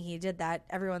assuming he did that,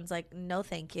 everyone's like, no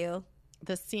thank you,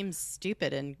 this seems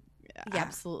stupid and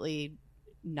absolutely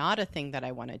not a thing that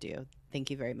I want to do.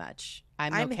 Thank you very much.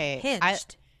 I'm okay.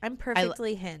 Hinged. I'm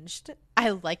perfectly hinged.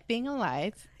 I like being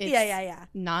alive. It's yeah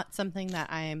not something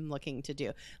that I'm looking to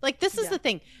do. Like, this is the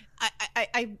thing.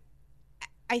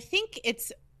 I think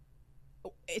it's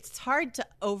hard to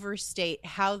overstate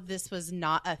how this was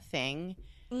not a thing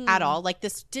at all. Like,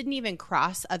 this didn't even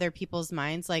cross other people's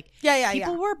minds. Like,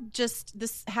 people were just,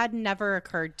 this had never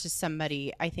occurred to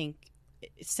somebody, I think,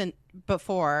 since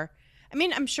before. I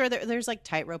mean, I'm sure there's like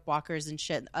tightrope walkers and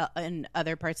shit in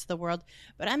other parts of the world,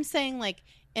 but I'm saying, like,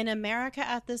 in America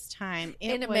at this time,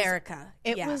 it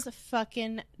was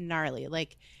fucking gnarly.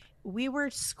 Like, we were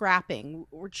scrapping.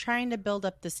 We're trying to build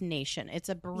up this nation. It's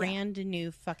a brand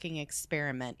new fucking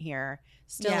experiment here.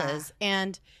 Still is.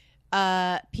 And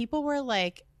people were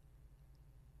like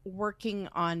working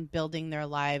on building their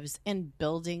lives and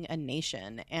building a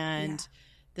nation. And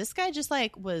this guy just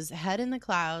like was head in the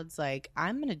clouds. Like,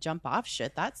 I'm going to jump off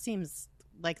shit. That seems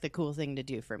like the cool thing to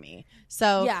do for me.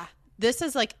 So this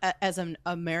is like as a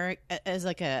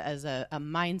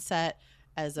mindset,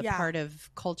 as a part of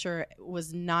culture,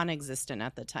 was non-existent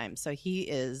at the time. So he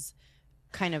is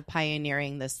kind of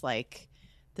pioneering this, like,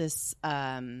 this,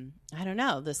 I don't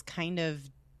know, this kind of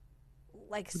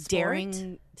like sport?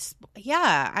 daring.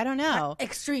 Yeah, I don't know.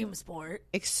 Extreme sport.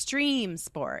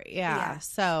 Yeah.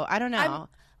 So I don't know.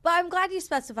 But I'm glad you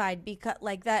specified because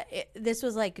like that this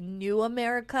was like new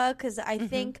America, because I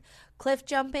think cliff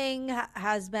jumping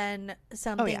has been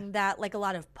something that like a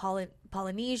lot of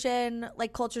Polynesian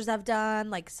like cultures have done,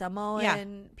 like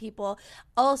Samoan people,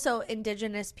 also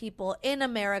indigenous people in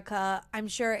America. I'm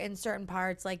sure in certain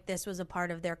parts like this was a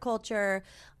part of their culture.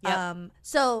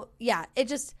 So yeah, it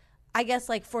just, I guess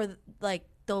like for like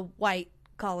the white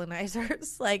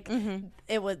colonizers, like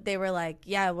they were like,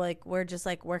 yeah, like we're just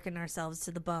like working ourselves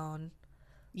to the bone.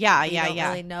 We don't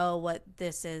really know what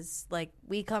this is. Like,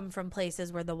 we come from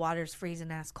places where the water's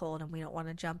freezing ass cold and we don't want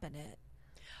to jump in it.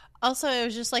 Also, it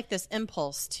was just like this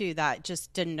impulse too that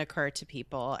just didn't occur to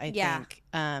people. I think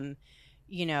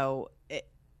you know,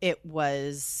 it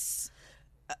was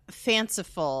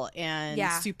fanciful and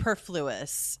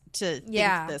superfluous to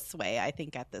think this way, I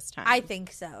think, at this time. I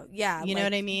think so. Yeah. You know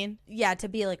what I mean? Yeah, to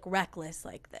be like reckless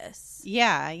like this.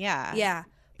 Yeah.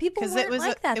 People weren't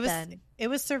like that then. It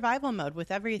was survival mode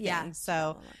with everything. Yeah.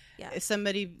 So if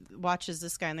somebody watches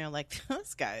this guy and they're like,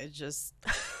 this guy is just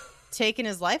taking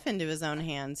his life into his own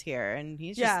hands here, and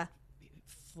he's just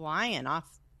flying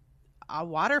off a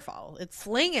waterfall. It's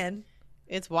flinging.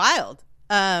 It's wild.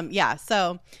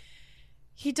 So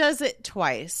he does it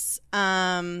twice.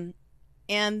 And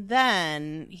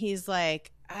then he's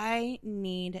like, I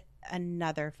need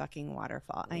another fucking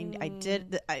waterfall.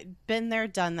 I've been there,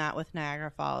 done that with Niagara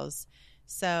Falls.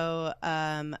 So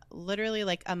literally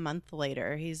like a month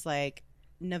later, he's like,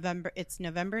 it's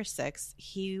November 6th.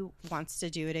 He wants to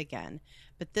do it again.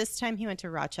 But this time he went to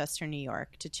Rochester, New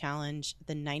York to challenge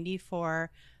the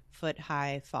 94-foot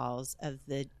high falls of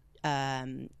the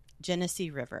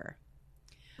Genesee River.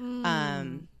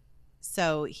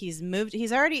 So he's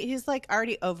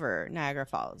already over Niagara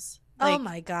Falls. Like, oh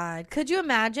my God. Could you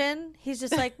imagine? He's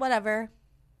just like, whatever.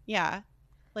 Yeah.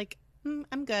 Like,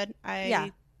 I'm good.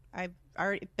 I've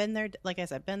already been there. Like I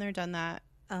said, been there, done that.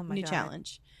 Oh my New God.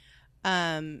 challenge.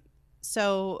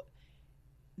 So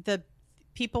the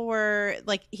people were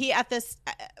like, he's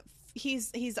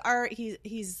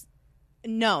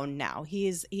known now. He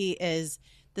is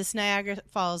this Niagara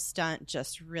Falls stunt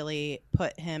just really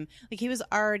put him, like, he was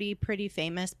already pretty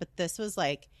famous, but this was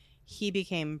like, he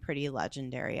became pretty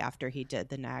legendary after he did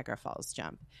the Niagara Falls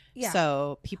jump. Yeah.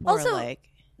 So people also, were like,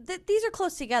 these are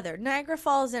close together. Niagara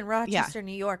Falls and Rochester,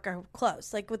 New York are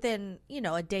close, like within,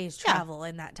 a day's travel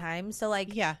in that time. So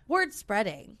like, word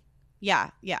spreading. Yeah.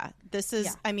 This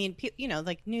is, I mean,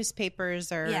 like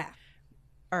newspapers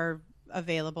are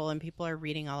available and people are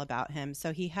reading all about him.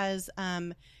 So he has,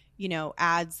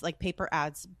 ads, like paper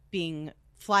ads,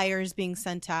 flyers being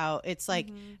sent out. It's like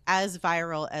as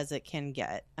viral as it can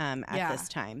get at this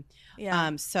time.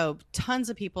 Yeah. So tons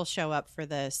of people show up for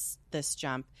this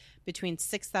jump. Between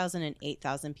 6,000 and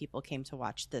 8,000 people came to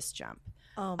watch this jump.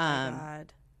 Oh my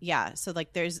God. Yeah. So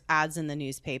like there's ads in the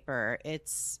newspaper.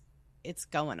 It's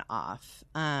going off.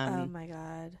 Oh my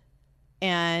God.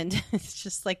 And it's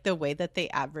just like the way that they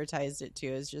advertised it too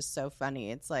is just so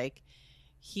funny. It's like,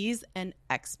 he's an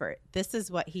expert. This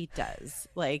is what he does.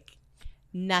 Like,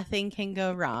 nothing can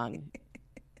go wrong.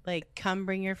 Like, come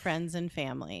bring your friends and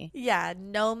family. Yeah,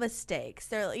 no mistakes.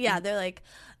 They're like,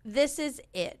 this is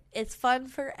it. It's fun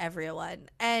for everyone.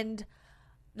 And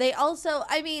they also,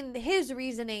 I mean, his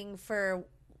reasoning for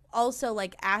also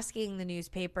like asking the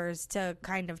newspapers to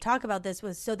kind of talk about this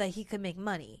was so that he could make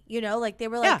money. Like they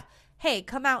were like, hey,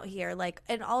 come out here. Like,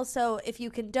 and also if you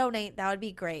can donate, that would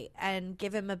be great. And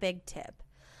give him a big tip.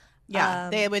 Yeah,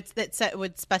 they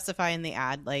would specify in the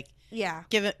ad, like,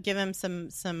 give him some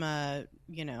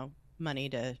money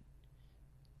to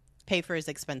pay for his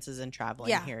expenses and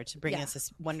traveling here to bring us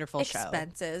this wonderful show.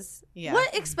 Expenses. Yeah.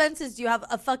 What expenses do you have?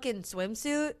 A fucking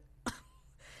swimsuit?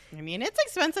 I mean, it's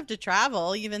expensive to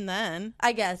travel even then.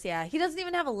 I guess, yeah. He doesn't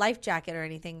even have a life jacket or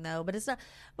anything though, but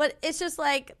it's just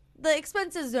like the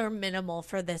expenses are minimal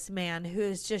for this man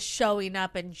who's just showing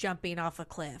up and jumping off a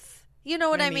cliff. You know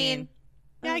what I mean?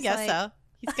 Yeah, I guess so.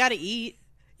 He's got to eat.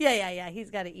 Yeah. He's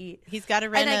got to eat. He's got to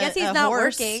rent a horse. And I guess he's not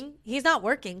working. He's not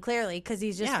working, clearly, because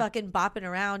he's just fucking bopping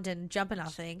around and jumping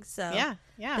off things. So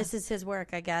yeah. This is his work,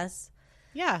 I guess.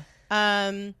 Yeah.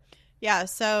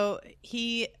 So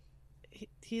he's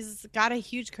got a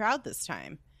huge crowd this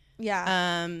time.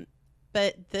 Yeah.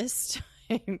 But this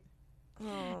time,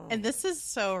 and this is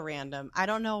so random. I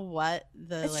don't know what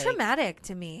it's traumatic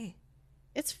to me.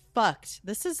 It's fucked.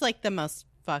 This is like the most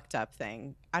fucked up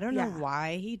thing. I don't know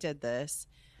why he did this,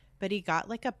 but he got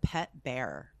like a pet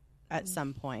bear at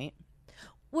some point.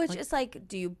 Which is like,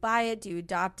 do you buy it? Do you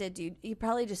adopt it? Do you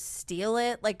probably just steal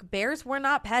it? Like, bears were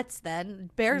not pets then.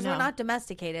 Bears were not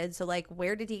domesticated. So, like,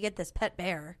 where did he get this pet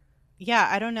bear? Yeah,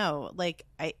 I don't know. Like,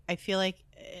 I feel like,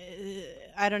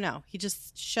 I don't know. He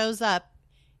just shows up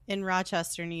in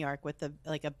Rochester, New York with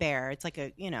a bear. It's like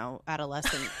a,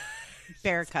 adolescent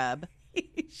bear cub.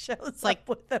 He shows up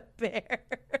with a bear.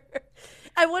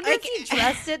 I wonder if he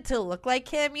dressed it to look like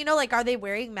him. Like, are they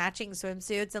wearing matching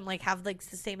swimsuits and, like, have, like,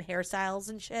 the same hairstyles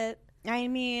and shit? I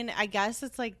mean, I guess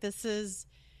it's like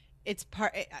it's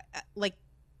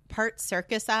part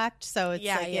circus act. So it's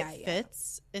it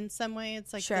fits in some way.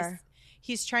 It's like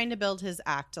he's trying to build his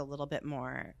act a little bit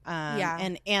more.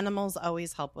 And animals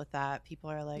always help with that. People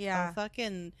are like, oh,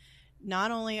 fucking,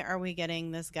 not only are we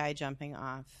getting this guy jumping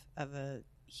off of a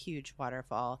huge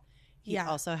waterfall, he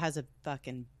also has a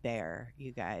fucking bear,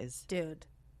 you guys. Dude.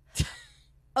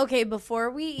 Okay, before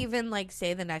we even, like,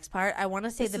 say the next part, I want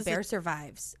to say the bear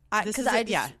survives. Because I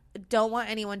just don't want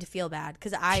anyone to feel bad,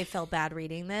 because I felt bad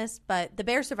reading this. But the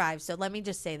bear survives, so let me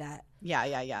just say that.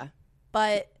 Yeah.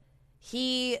 But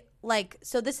he, like,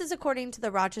 so this is according to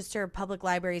the Rochester Public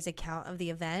Library's account of the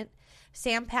event.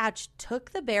 Sam Patch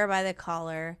took the bear by the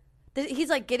collar. He's,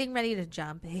 like, getting ready to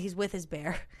jump. He's with his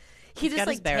bear. He's got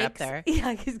his bear up there.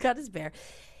 Yeah, he's got his bear.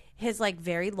 His, like,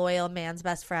 very loyal man's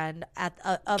best friend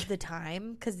of the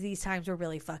time, because these times were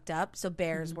really fucked up. So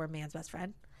bears were man's best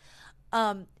friend.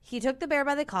 He took the bear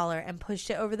by the collar and pushed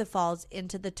it over the falls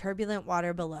into the turbulent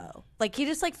water below. Like, he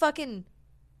just, like, fucking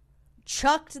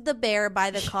chucked the bear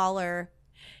by the collar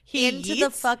into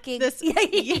the fucking...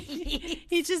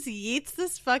 he just yeets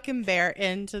this fucking bear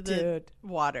into the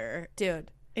water.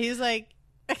 Dude. He's like...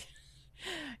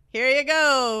 Here you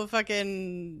go,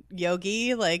 fucking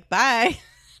Yogi. Like, bye.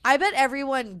 I bet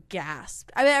everyone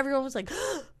gasped. I bet everyone was like,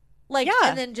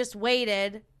 and then just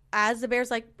waited as the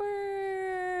bear's like,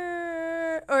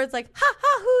 brrr, or it's like, ha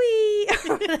ha hooey,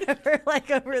 or whatever, like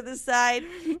over the side.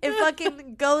 It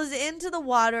fucking goes into the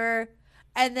water,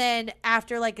 and then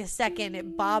after like a second,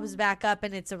 it bobs back up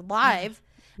and it's alive.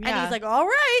 Yeah. And he's like, all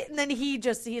right. And then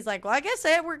he's like, well, I guess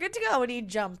we're good to go. And he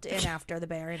jumped in after the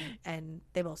bear, and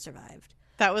they both survived.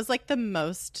 That was like the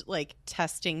most like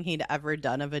testing he'd ever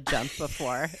done of a jump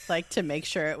before, like to make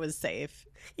sure it was safe.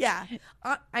 Yeah.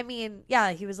 I mean,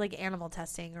 yeah, he was like animal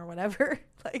testing or whatever.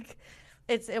 Like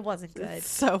it wasn't good. It's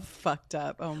so fucked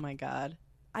up. Oh my God.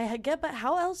 I get, but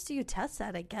how else do you test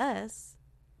that? I guess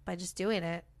by just doing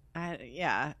it.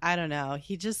 I don't know.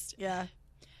 He just,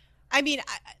 I mean,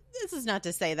 this is not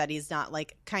to say that he's not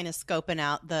like kind of scoping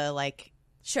out the like,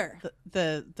 sure,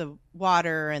 the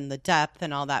water and the depth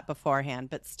and all that beforehand,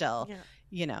 but still,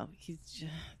 he's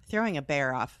throwing a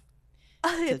bear off.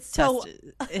 It's so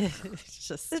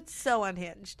it's so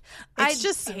unhinged. It's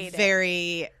just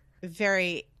very,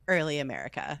 very early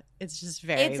America. It's just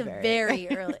very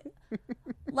early.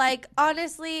 Like,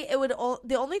 honestly,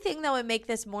 the only thing that would make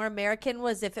this more American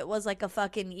was if it was like a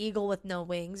fucking eagle with no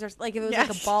wings, or like if it was like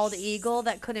a bald eagle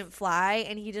that couldn't fly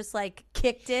and he just like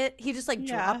kicked it. He just like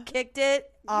drop kicked it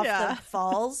off the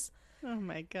falls. Oh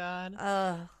my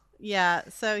God. Yeah.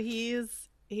 So he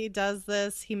does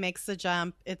this. He makes the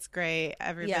jump. It's great.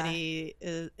 Everybody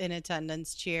is in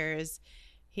attendance cheers.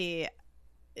 He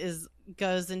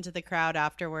goes into the crowd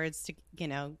afterwards to,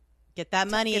 get that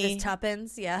money. Get his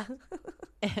tuppence. Yeah.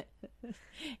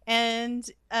 And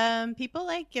people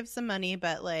like give some money,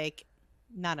 but like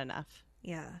not enough.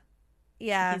 Yeah.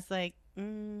 He's like,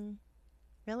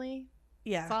 really?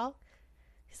 Yeah. That's all?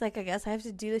 He's like, I guess I have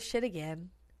to do this shit again.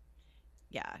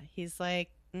 Yeah. He's like,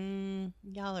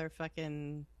 y'all are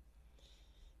fucking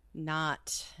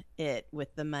not it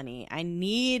with the money. I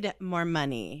need more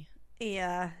money.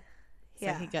 Yeah.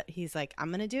 So he's like, I'm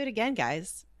gonna do it again,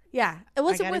 guys. Yeah. It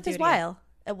wasn't worth his while.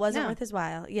 It wasn't worth his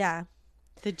while. Yeah.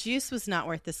 The juice was not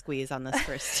worth the squeeze on this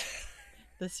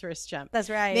first jump. That's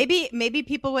right. Maybe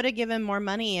people would have given more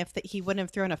money if he wouldn't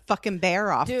have thrown a fucking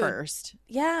bear off first.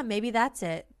 Yeah, maybe that's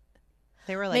it.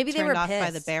 They were like turned off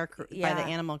by the bear by the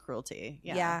animal cruelty.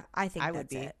 Yeah, I think I would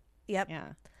be. Yep. Yeah.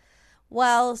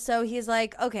 Well, so he's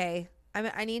like, okay,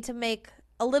 I need to make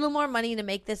a little more money to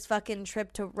make this fucking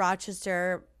trip to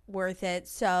Rochester worth it.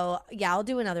 So yeah, I'll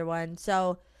do another one.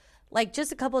 So like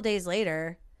just a couple of days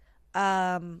later,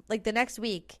 like the next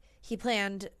week, he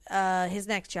planned his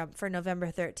next jump for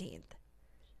November 13th.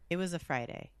 It was a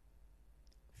Friday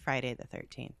the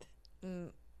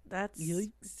 13th. That's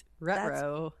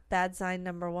ruh-roh. Bad sign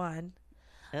number one.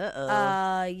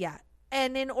 Uh-oh. Yeah.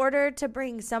 And in order to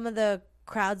bring some of the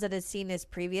crowds that had seen his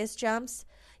previous jumps,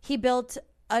 he built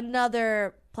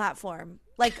another platform.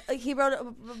 Like he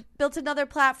built another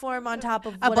platform on top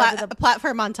of a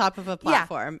platform on top of a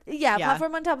platform. Yeah,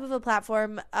 platform on top of a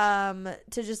platform. To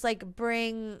just like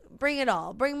bring it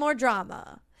all, bring more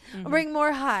drama, bring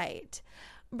more height,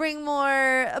 bring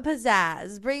more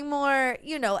pizzazz, bring more,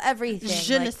 everything.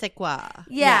 Je ne sais quoi.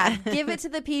 Yeah, give it to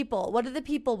the people. What do the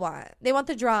people want? They want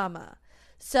the drama.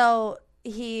 So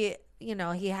he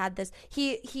had this.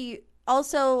 He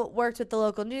also worked with the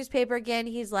local newspaper again.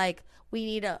 He's like, we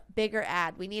need a bigger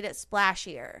ad. We need it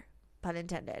splashier, pun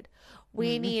intended.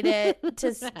 We need it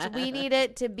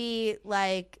to be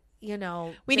like,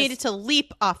 we need it to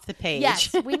leap off the page.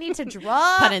 Yes, we need to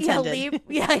draw. Pun intended. Leap.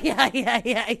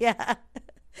 Yeah.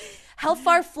 How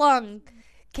far flung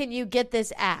can you get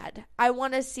this ad? I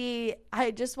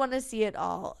just want to see it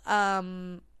all.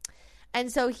 And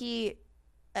so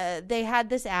they had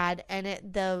this ad, and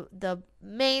the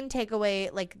main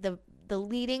takeaway, like the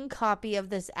leading copy of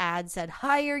this ad said,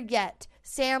 "Higher yet,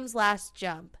 Sam's last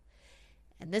jump."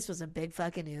 And this was a big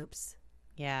fucking oops.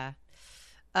 Yeah.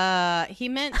 He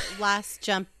meant last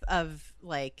jump of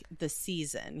like the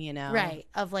season, right,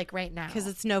 of like right now, because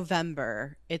it's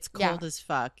November, it's cold as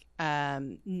fuck.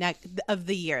 Of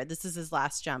the year, this is his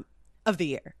last jump of the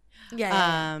year.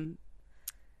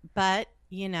 But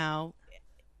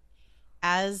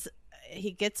as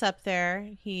he gets up there,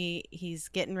 he's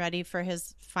getting ready for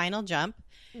his final jump.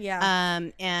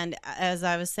 And as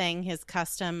I was saying, his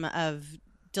custom of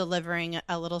delivering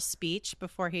a little speech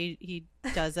before he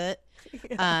does it.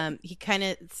 He kind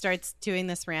of starts doing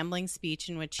this rambling speech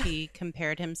in which he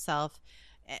compared himself,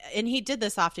 and he did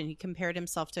this often. He compared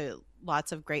himself to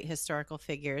lots of great historical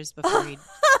figures before in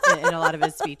a lot of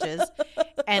his speeches.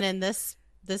 And in this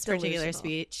particular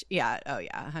speech,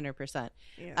 100%.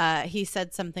 He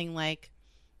said something like,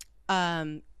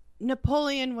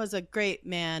 Napoleon was a great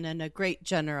man and a great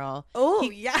general. Oh,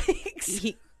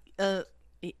 yikes.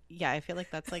 I feel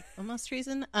like that's like almost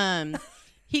treason.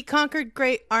 He conquered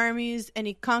great armies and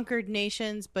he conquered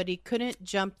nations, but he couldn't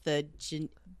jump the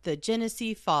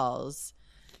Genesee Falls.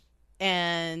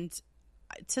 And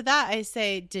to that I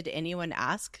say, did anyone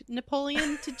ask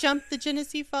Napoleon to jump the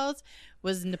Genesee Falls?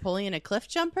 Was Napoleon a cliff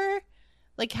jumper?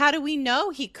 Like, how do we know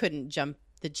he couldn't jump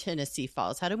the Genesee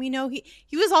Falls? How do we know he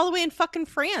was all the way in fucking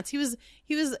France? He was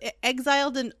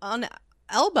exiled on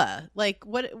Elba. Like,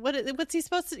 what's he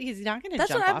supposed to? He's not going to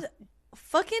jump off.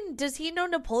 Fucking, does he know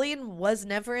Napoleon was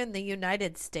never in the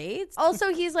United States?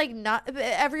 Also, he's like, not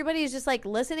everybody's just like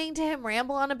listening to him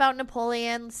ramble on about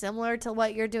Napoleon, similar to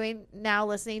what you're doing now,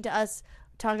 listening to us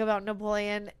talk about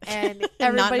Napoleon, and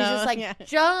everybody's just like,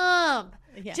 jump.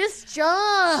 Yeah. Just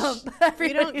jump.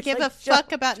 We don't give a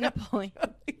fuck about Napoleon.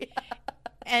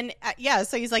 And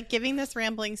so he's like giving this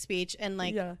rambling speech, and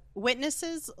like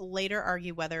witnesses later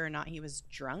argue whether or not he was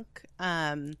drunk,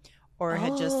 or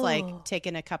had just like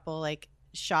taken a couple like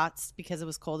shots because it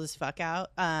was cold as fuck out,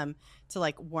 to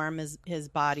like warm his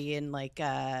body and like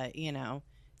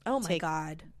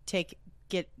take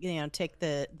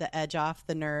the edge off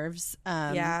the nerves.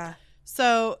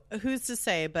 So who's to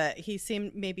say? But he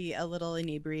seemed maybe a little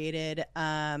inebriated.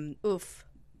 Oof.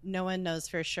 No one knows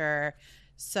for sure.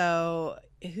 So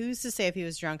who's to say if he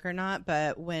was drunk or not?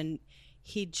 But when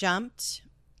he jumped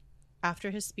after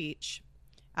his speech,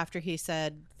 after he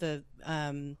said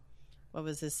what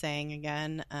was his saying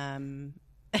again?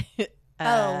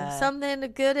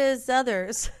 Something good as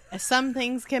others. Some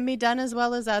things can be done as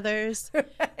well as others.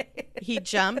 Right. He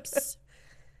jumps,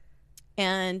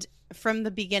 and from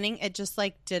the beginning, it just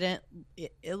like didn't.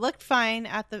 It looked fine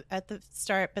at the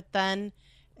start, but then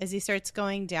as he starts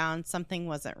going down, something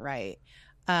wasn't right.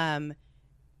 The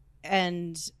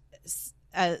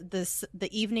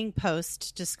Evening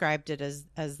Post described it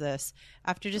as this: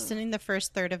 after descending the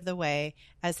first third of the way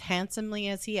as handsomely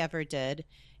as he ever did,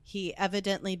 he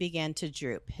evidently began to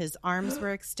droop. His arms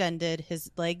were extended,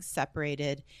 his legs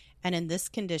separated, and in this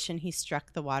condition he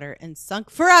struck the water and sunk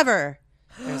forever.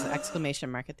 There's an exclamation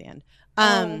mark at the end.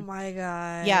 Oh my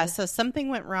God. Yeah, so something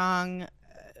went wrong.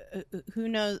 Who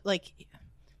knows? Like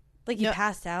he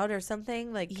passed out or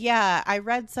something? Yeah, I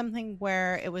read something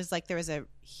where it was like there was a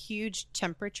huge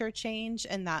temperature change,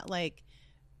 and that like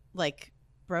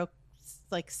broke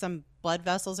like some blood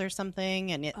vessels or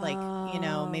something, and it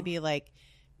maybe like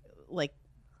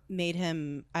made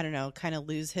him, I don't know, kind of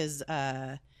lose his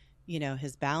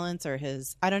his balance or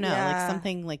his, I don't know, like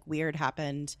something like weird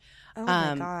happened. Oh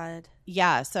my God.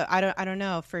 Yeah, so I don't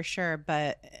know for sure,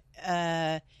 but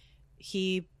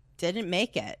he didn't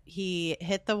make it. He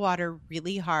hit the water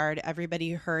really hard.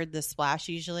 Everybody heard the splash.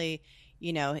 Usually,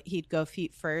 he'd go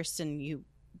feet first and you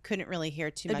couldn't really hear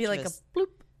too much. It'd be like a bloop.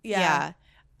 Yeah.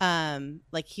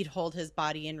 Like he'd hold his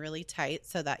body in really tight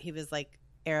so that he was like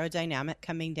aerodynamic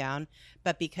coming down,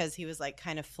 but because he was like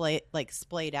kind of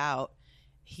splayed out,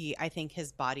 I think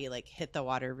his body like hit the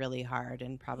water really hard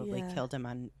and probably killed him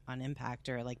on impact,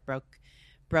 or like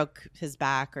broke his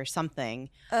back or something.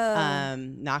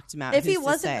 Knocked him out. If he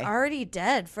wasn't already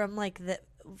dead from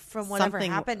from whatever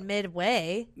happened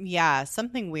midway. Yeah,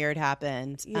 something weird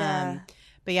happened. Yeah.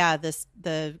 But yeah,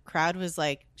 the crowd was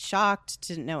like shocked,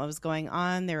 didn't know what was going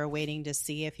on. They were waiting to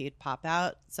see if he'd pop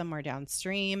out somewhere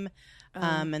downstream.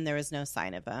 And there was no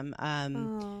sign of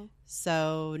him.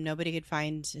 So nobody could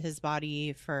find his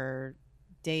body for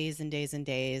days and days and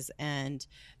days. And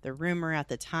the rumor at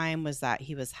the time was that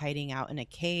he was hiding out in a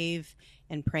cave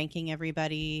and pranking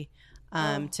everybody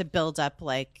to build up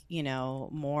like, you know,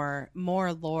 more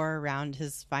lore around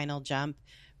his final jump.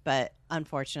 But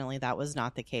unfortunately, that was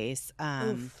not the case.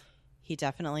 He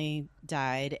definitely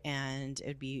died, and it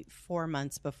would be 4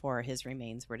 months before his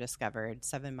remains were discovered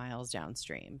 7 miles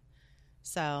downstream.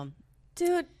 So,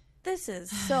 dude, this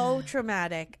is so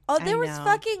traumatic. Oh, there was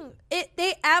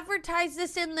they advertised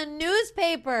this in the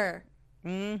newspaper.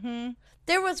 Mm-hmm.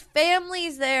 There was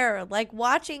families there, like,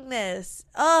 watching this.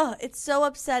 Oh, it's so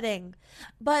upsetting.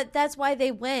 But that's why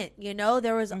they went, you know?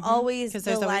 There was always because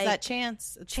there's always that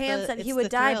chance that he would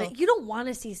die. But you don't want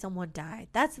to see someone die.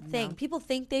 That's the thing. People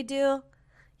think they do.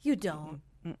 You don't.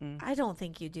 Mm-mm. I don't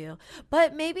think you do.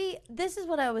 But maybe this is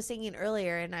what I was thinking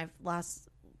earlier, and I've lost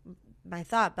my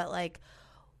thought. But, like,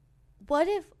 what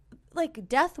if, like,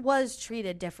 death was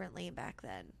treated differently back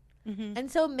then? Mm-hmm.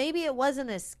 And so maybe it wasn't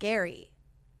as scary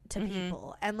to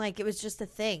people, and like it was just a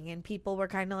thing, and people were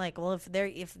kind of like, well,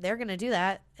 if they're gonna do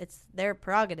that, it's their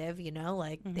prerogative, you know,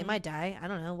 like they might die, I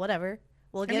don't know, whatever,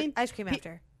 we'll get ice cream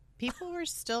after. People were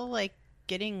still like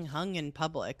getting hung in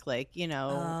public, like, you know.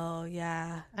 Oh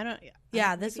yeah,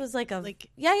 this was like a like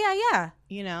yeah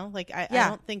you know, like I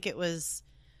don't think it was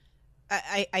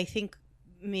I think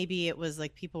maybe it was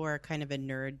like people were kind of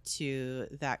inured to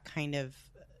that kind of,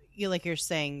 like you're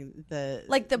saying,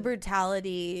 the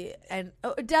brutality and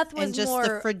death was, and just more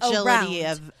the fragility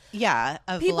around.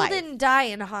 of people life. Didn't die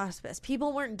in hospice.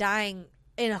 People weren't dying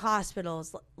in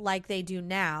hospitals like they do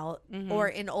now, or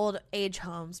in old age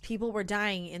homes. People were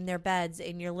dying in their beds,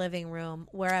 in your living room,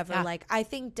 wherever. Yeah. Like, I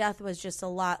think death was just a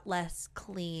lot less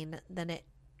clean than it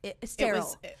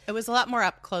sterile. It was a lot more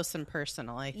up close and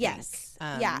personal, I think. Yes.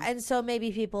 Yeah, and so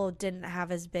maybe people didn't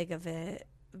have as big of a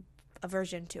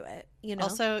aversion to it, you know.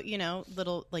 Also, you know,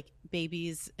 little like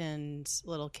babies and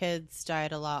little kids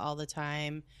died a lot all the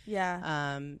time.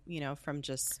 Yeah. You know, from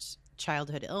just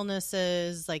childhood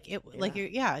illnesses, like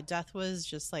death was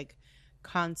just like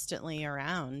constantly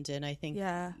around, and I think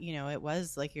you know, it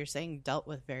was, like you're saying, dealt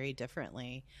with very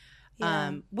differently.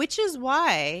 Which is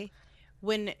why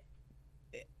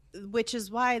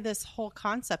this whole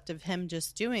concept of him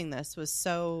just doing this was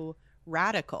so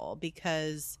radical,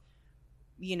 because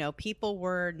you know, people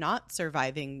were not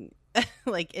surviving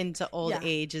like into old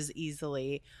age as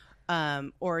easily,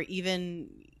 or even,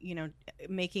 you know,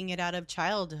 making it out of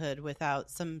childhood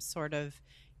without some sort of,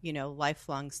 you know,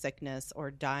 lifelong sickness or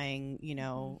dying, you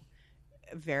know,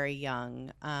 very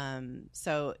young.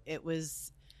 So it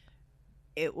was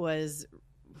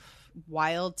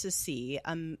wild to see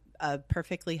a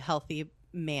perfectly healthy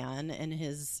man in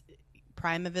his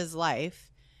prime of his life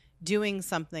doing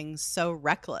something so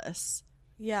reckless.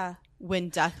 Yeah. When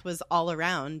death was all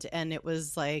around, and it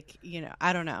was like, you know,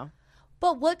 I don't know.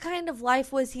 But what kind of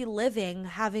life was he living,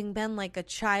 having been like a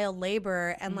child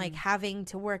laborer and like having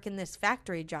to work in this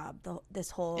factory job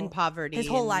this whole in poverty, his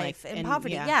whole life in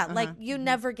poverty? Like you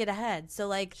never get ahead. So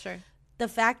like the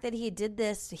fact that he did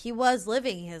this, he was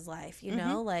living his life, you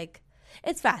know, like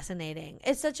it's fascinating.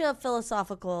 It's such a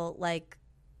philosophical like.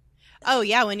 Oh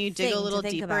yeah, when you dig a little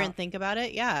deeper and think about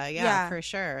it, yeah, for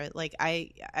sure. Like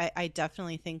I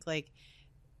definitely think like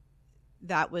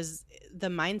that was the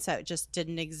mindset just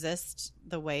didn't exist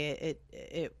the way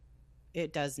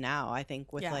it does now. I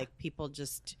think with like people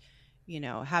just, you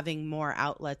know, having more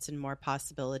outlets and more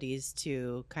possibilities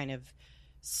to kind of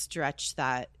stretch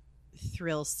that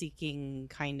thrill-seeking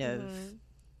kind of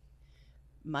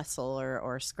muscle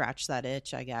or scratch that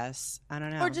itch, I guess. I don't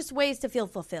know. Or just ways to feel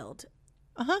fulfilled.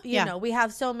 You know, we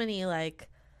have so many like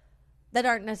that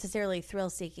aren't necessarily thrill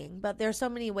seeking, but there's so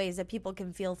many ways that people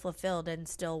can feel fulfilled and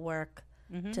still work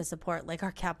to support like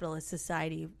our capitalist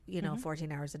society, you know,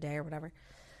 14 hours a day or whatever.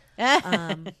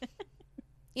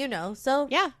 You know, so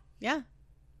yeah.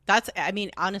 That's, I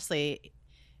mean, honestly,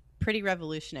 pretty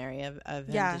revolutionary of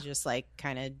him to just like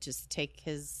kind of just take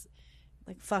his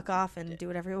like fuck off and do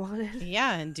whatever he wanted.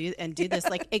 Yeah, and do this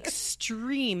like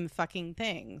extreme fucking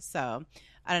thing. So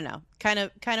I don't know, kind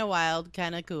of wild,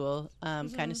 kind of cool,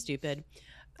 kind of stupid.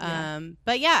 Yeah.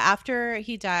 But yeah, after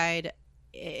he died,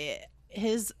 the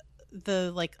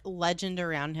like legend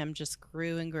around him just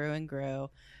grew and grew and grew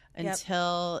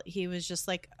until he was just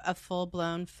like a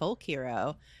full-blown folk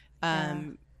hero.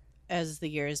 As the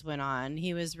years went on,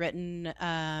 he was written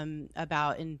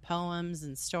about in poems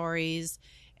and stories,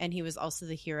 and he was also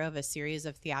the hero of a series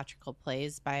of theatrical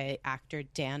plays by actor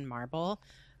Dan Marble,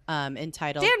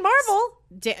 entitled Dan Marble,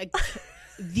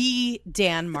 the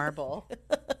Dan Marble.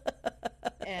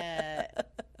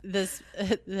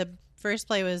 The first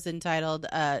play was entitled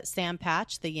Sam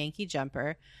Patch, the Yankee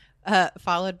Jumper,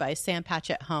 followed by Sam Patch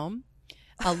at Home,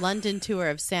 a London tour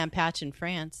of Sam Patch in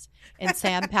France, and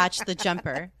Sam Patch the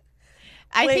Jumper.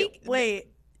 I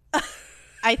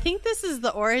think this is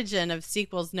the origin of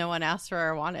sequels no one asked for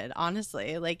or wanted,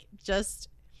 honestly. Like, just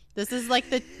this is like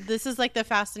the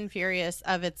Fast and Furious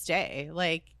of its day.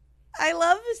 Like, I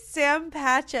love Sam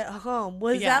Patch at Home.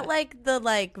 Was that like the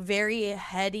like very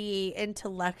heady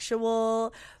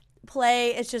intellectual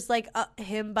play? It's just like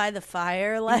him by the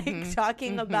fire, like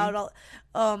talking about all.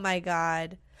 Oh my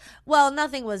God. Well,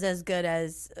 nothing was as good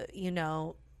as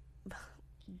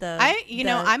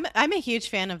I'm a huge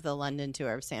fan of the London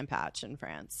tour of Sam Patch in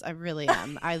France. I really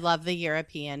am. I love the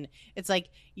European. It's like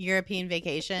European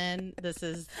vacation. This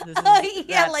is that.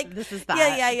 Yeah.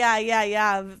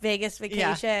 Vegas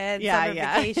vacation, summer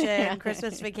vacation,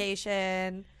 Christmas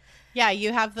vacation. Yeah,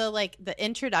 you have the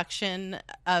introduction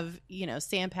of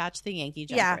Sam Patch the Yankee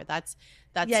Jumper. That's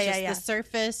the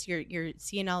surface. You're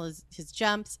seeing all his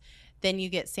jumps. Then you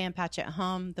get Sam Patch at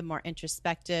Home, the more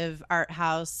introspective art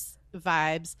house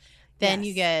vibes. Then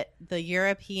you get the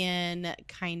European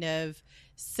kind of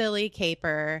silly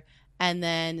caper, and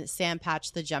then Sam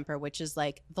Patch the Jumper, which is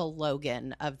like the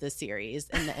Logan of the series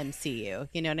in the MCU.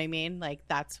 You know what I mean? Like,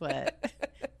 that's what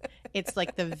it's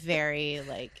like, the very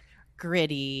like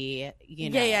gritty,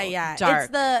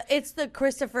 dark. It's the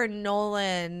Christopher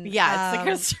Nolan. Yeah, it's the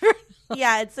Christopher.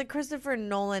 It's the Christopher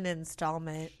Nolan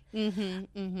installment.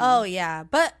 Oh yeah,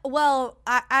 but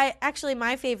I actually,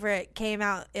 my favorite came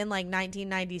out in like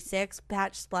 1996,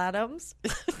 Patch Splatums,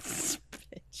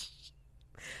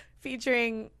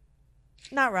 featuring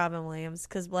not Robin Williams,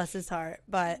 because bless his heart,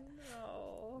 but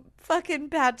fucking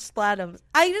Patch Splatums.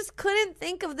 I just couldn't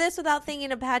think of this without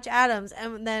thinking of Patch Adams,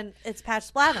 and then it's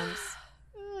Patch Splatums.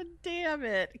 Oh, damn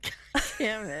it.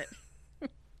 Damn it.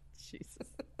 Jesus.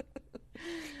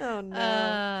 Oh,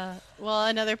 no. Well,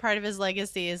 another part of his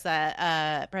legacy is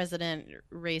that President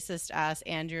racist-ass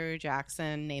Andrew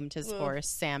Jackson named his horse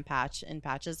Sam Patch in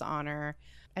Patch's honor.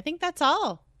 I think that's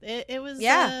all. It was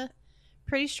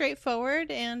pretty straightforward,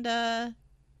 and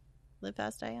live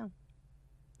fast, die young.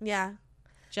 Yeah.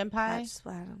 Jump high. Patch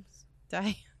Splatums.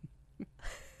 Die young.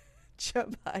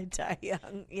 Jump high, die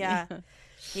young. Yeah.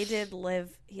 He did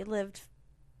live. He lived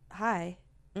high.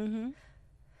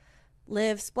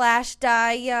 Live, splash,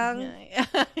 die young.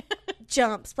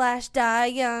 Jump, splash, die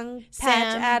young.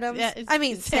 Patch Adams.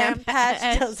 Sam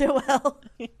Patch does it well.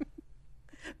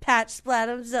 Patch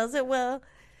Splatums does it well.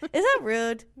 Is that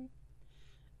rude?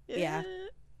 Yeah.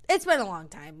 It's been a long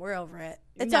time. We're over it.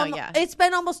 It's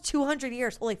been almost 200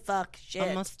 years. Holy fuck shit.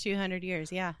 Almost 200 years,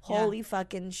 yeah. Holy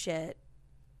fucking shit.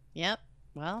 Yep.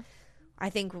 Well, I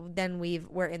think then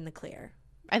we're in the clear.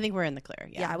 I think we're in the clear,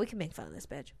 Yeah, we can make fun of this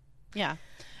bitch. Yeah.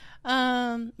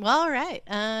 Well, all right.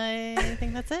 I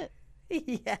think that's it.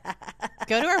 Yeah.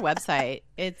 Go to our website.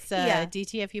 It's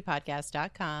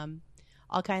dtfupodcast.com.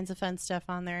 All kinds of fun stuff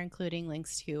on there, including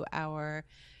links to our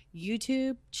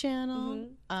YouTube channel.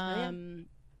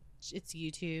 It's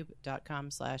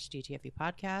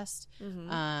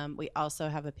youtube.com/dtfupodcast. We also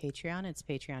have a Patreon. It's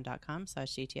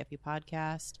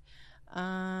patreon.com/dtfupodcast.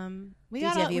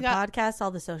 DTFU podcast,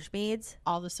 all the social medias.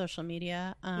 All the social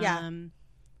media.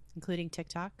 Including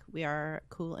TikTok. We are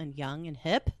cool and young and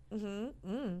hip.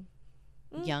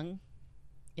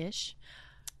 Young-ish.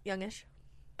 Youngish.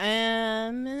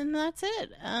 And that's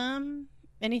it.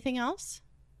 Anything else?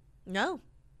 No.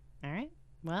 All right.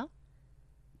 Well,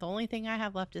 the only thing I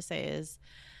have left to say is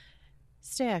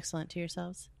stay excellent to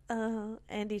yourselves.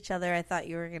 And each other. I thought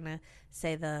you were going to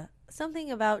say something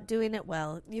about doing it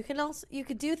well. You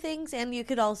could do things, and you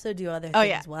could also do other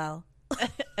things well.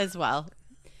 As well.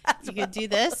 You could do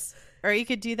this, or you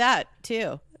could do that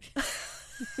too.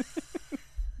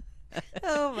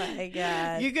 Oh my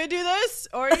God. You could do this,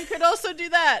 or you could also do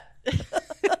that.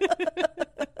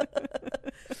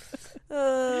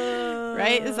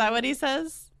 Right? Is that what he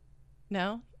says?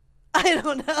 No? I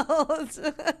don't know.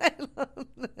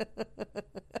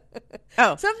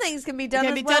 Oh. Some things can be done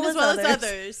as well as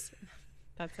others.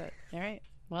 That's it. All right.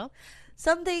 Well.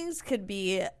 Some things could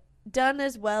be done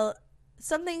as well.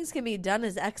 Some things can be done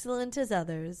as excellent as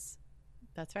others.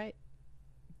 That's right.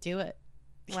 Do it.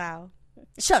 Wow.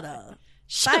 Shut up.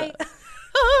 Bye.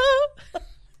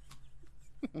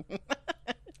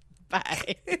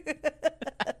 Bye.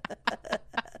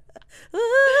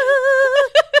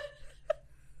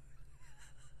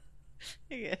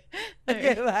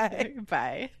 Okay, bye.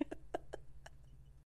 Bye.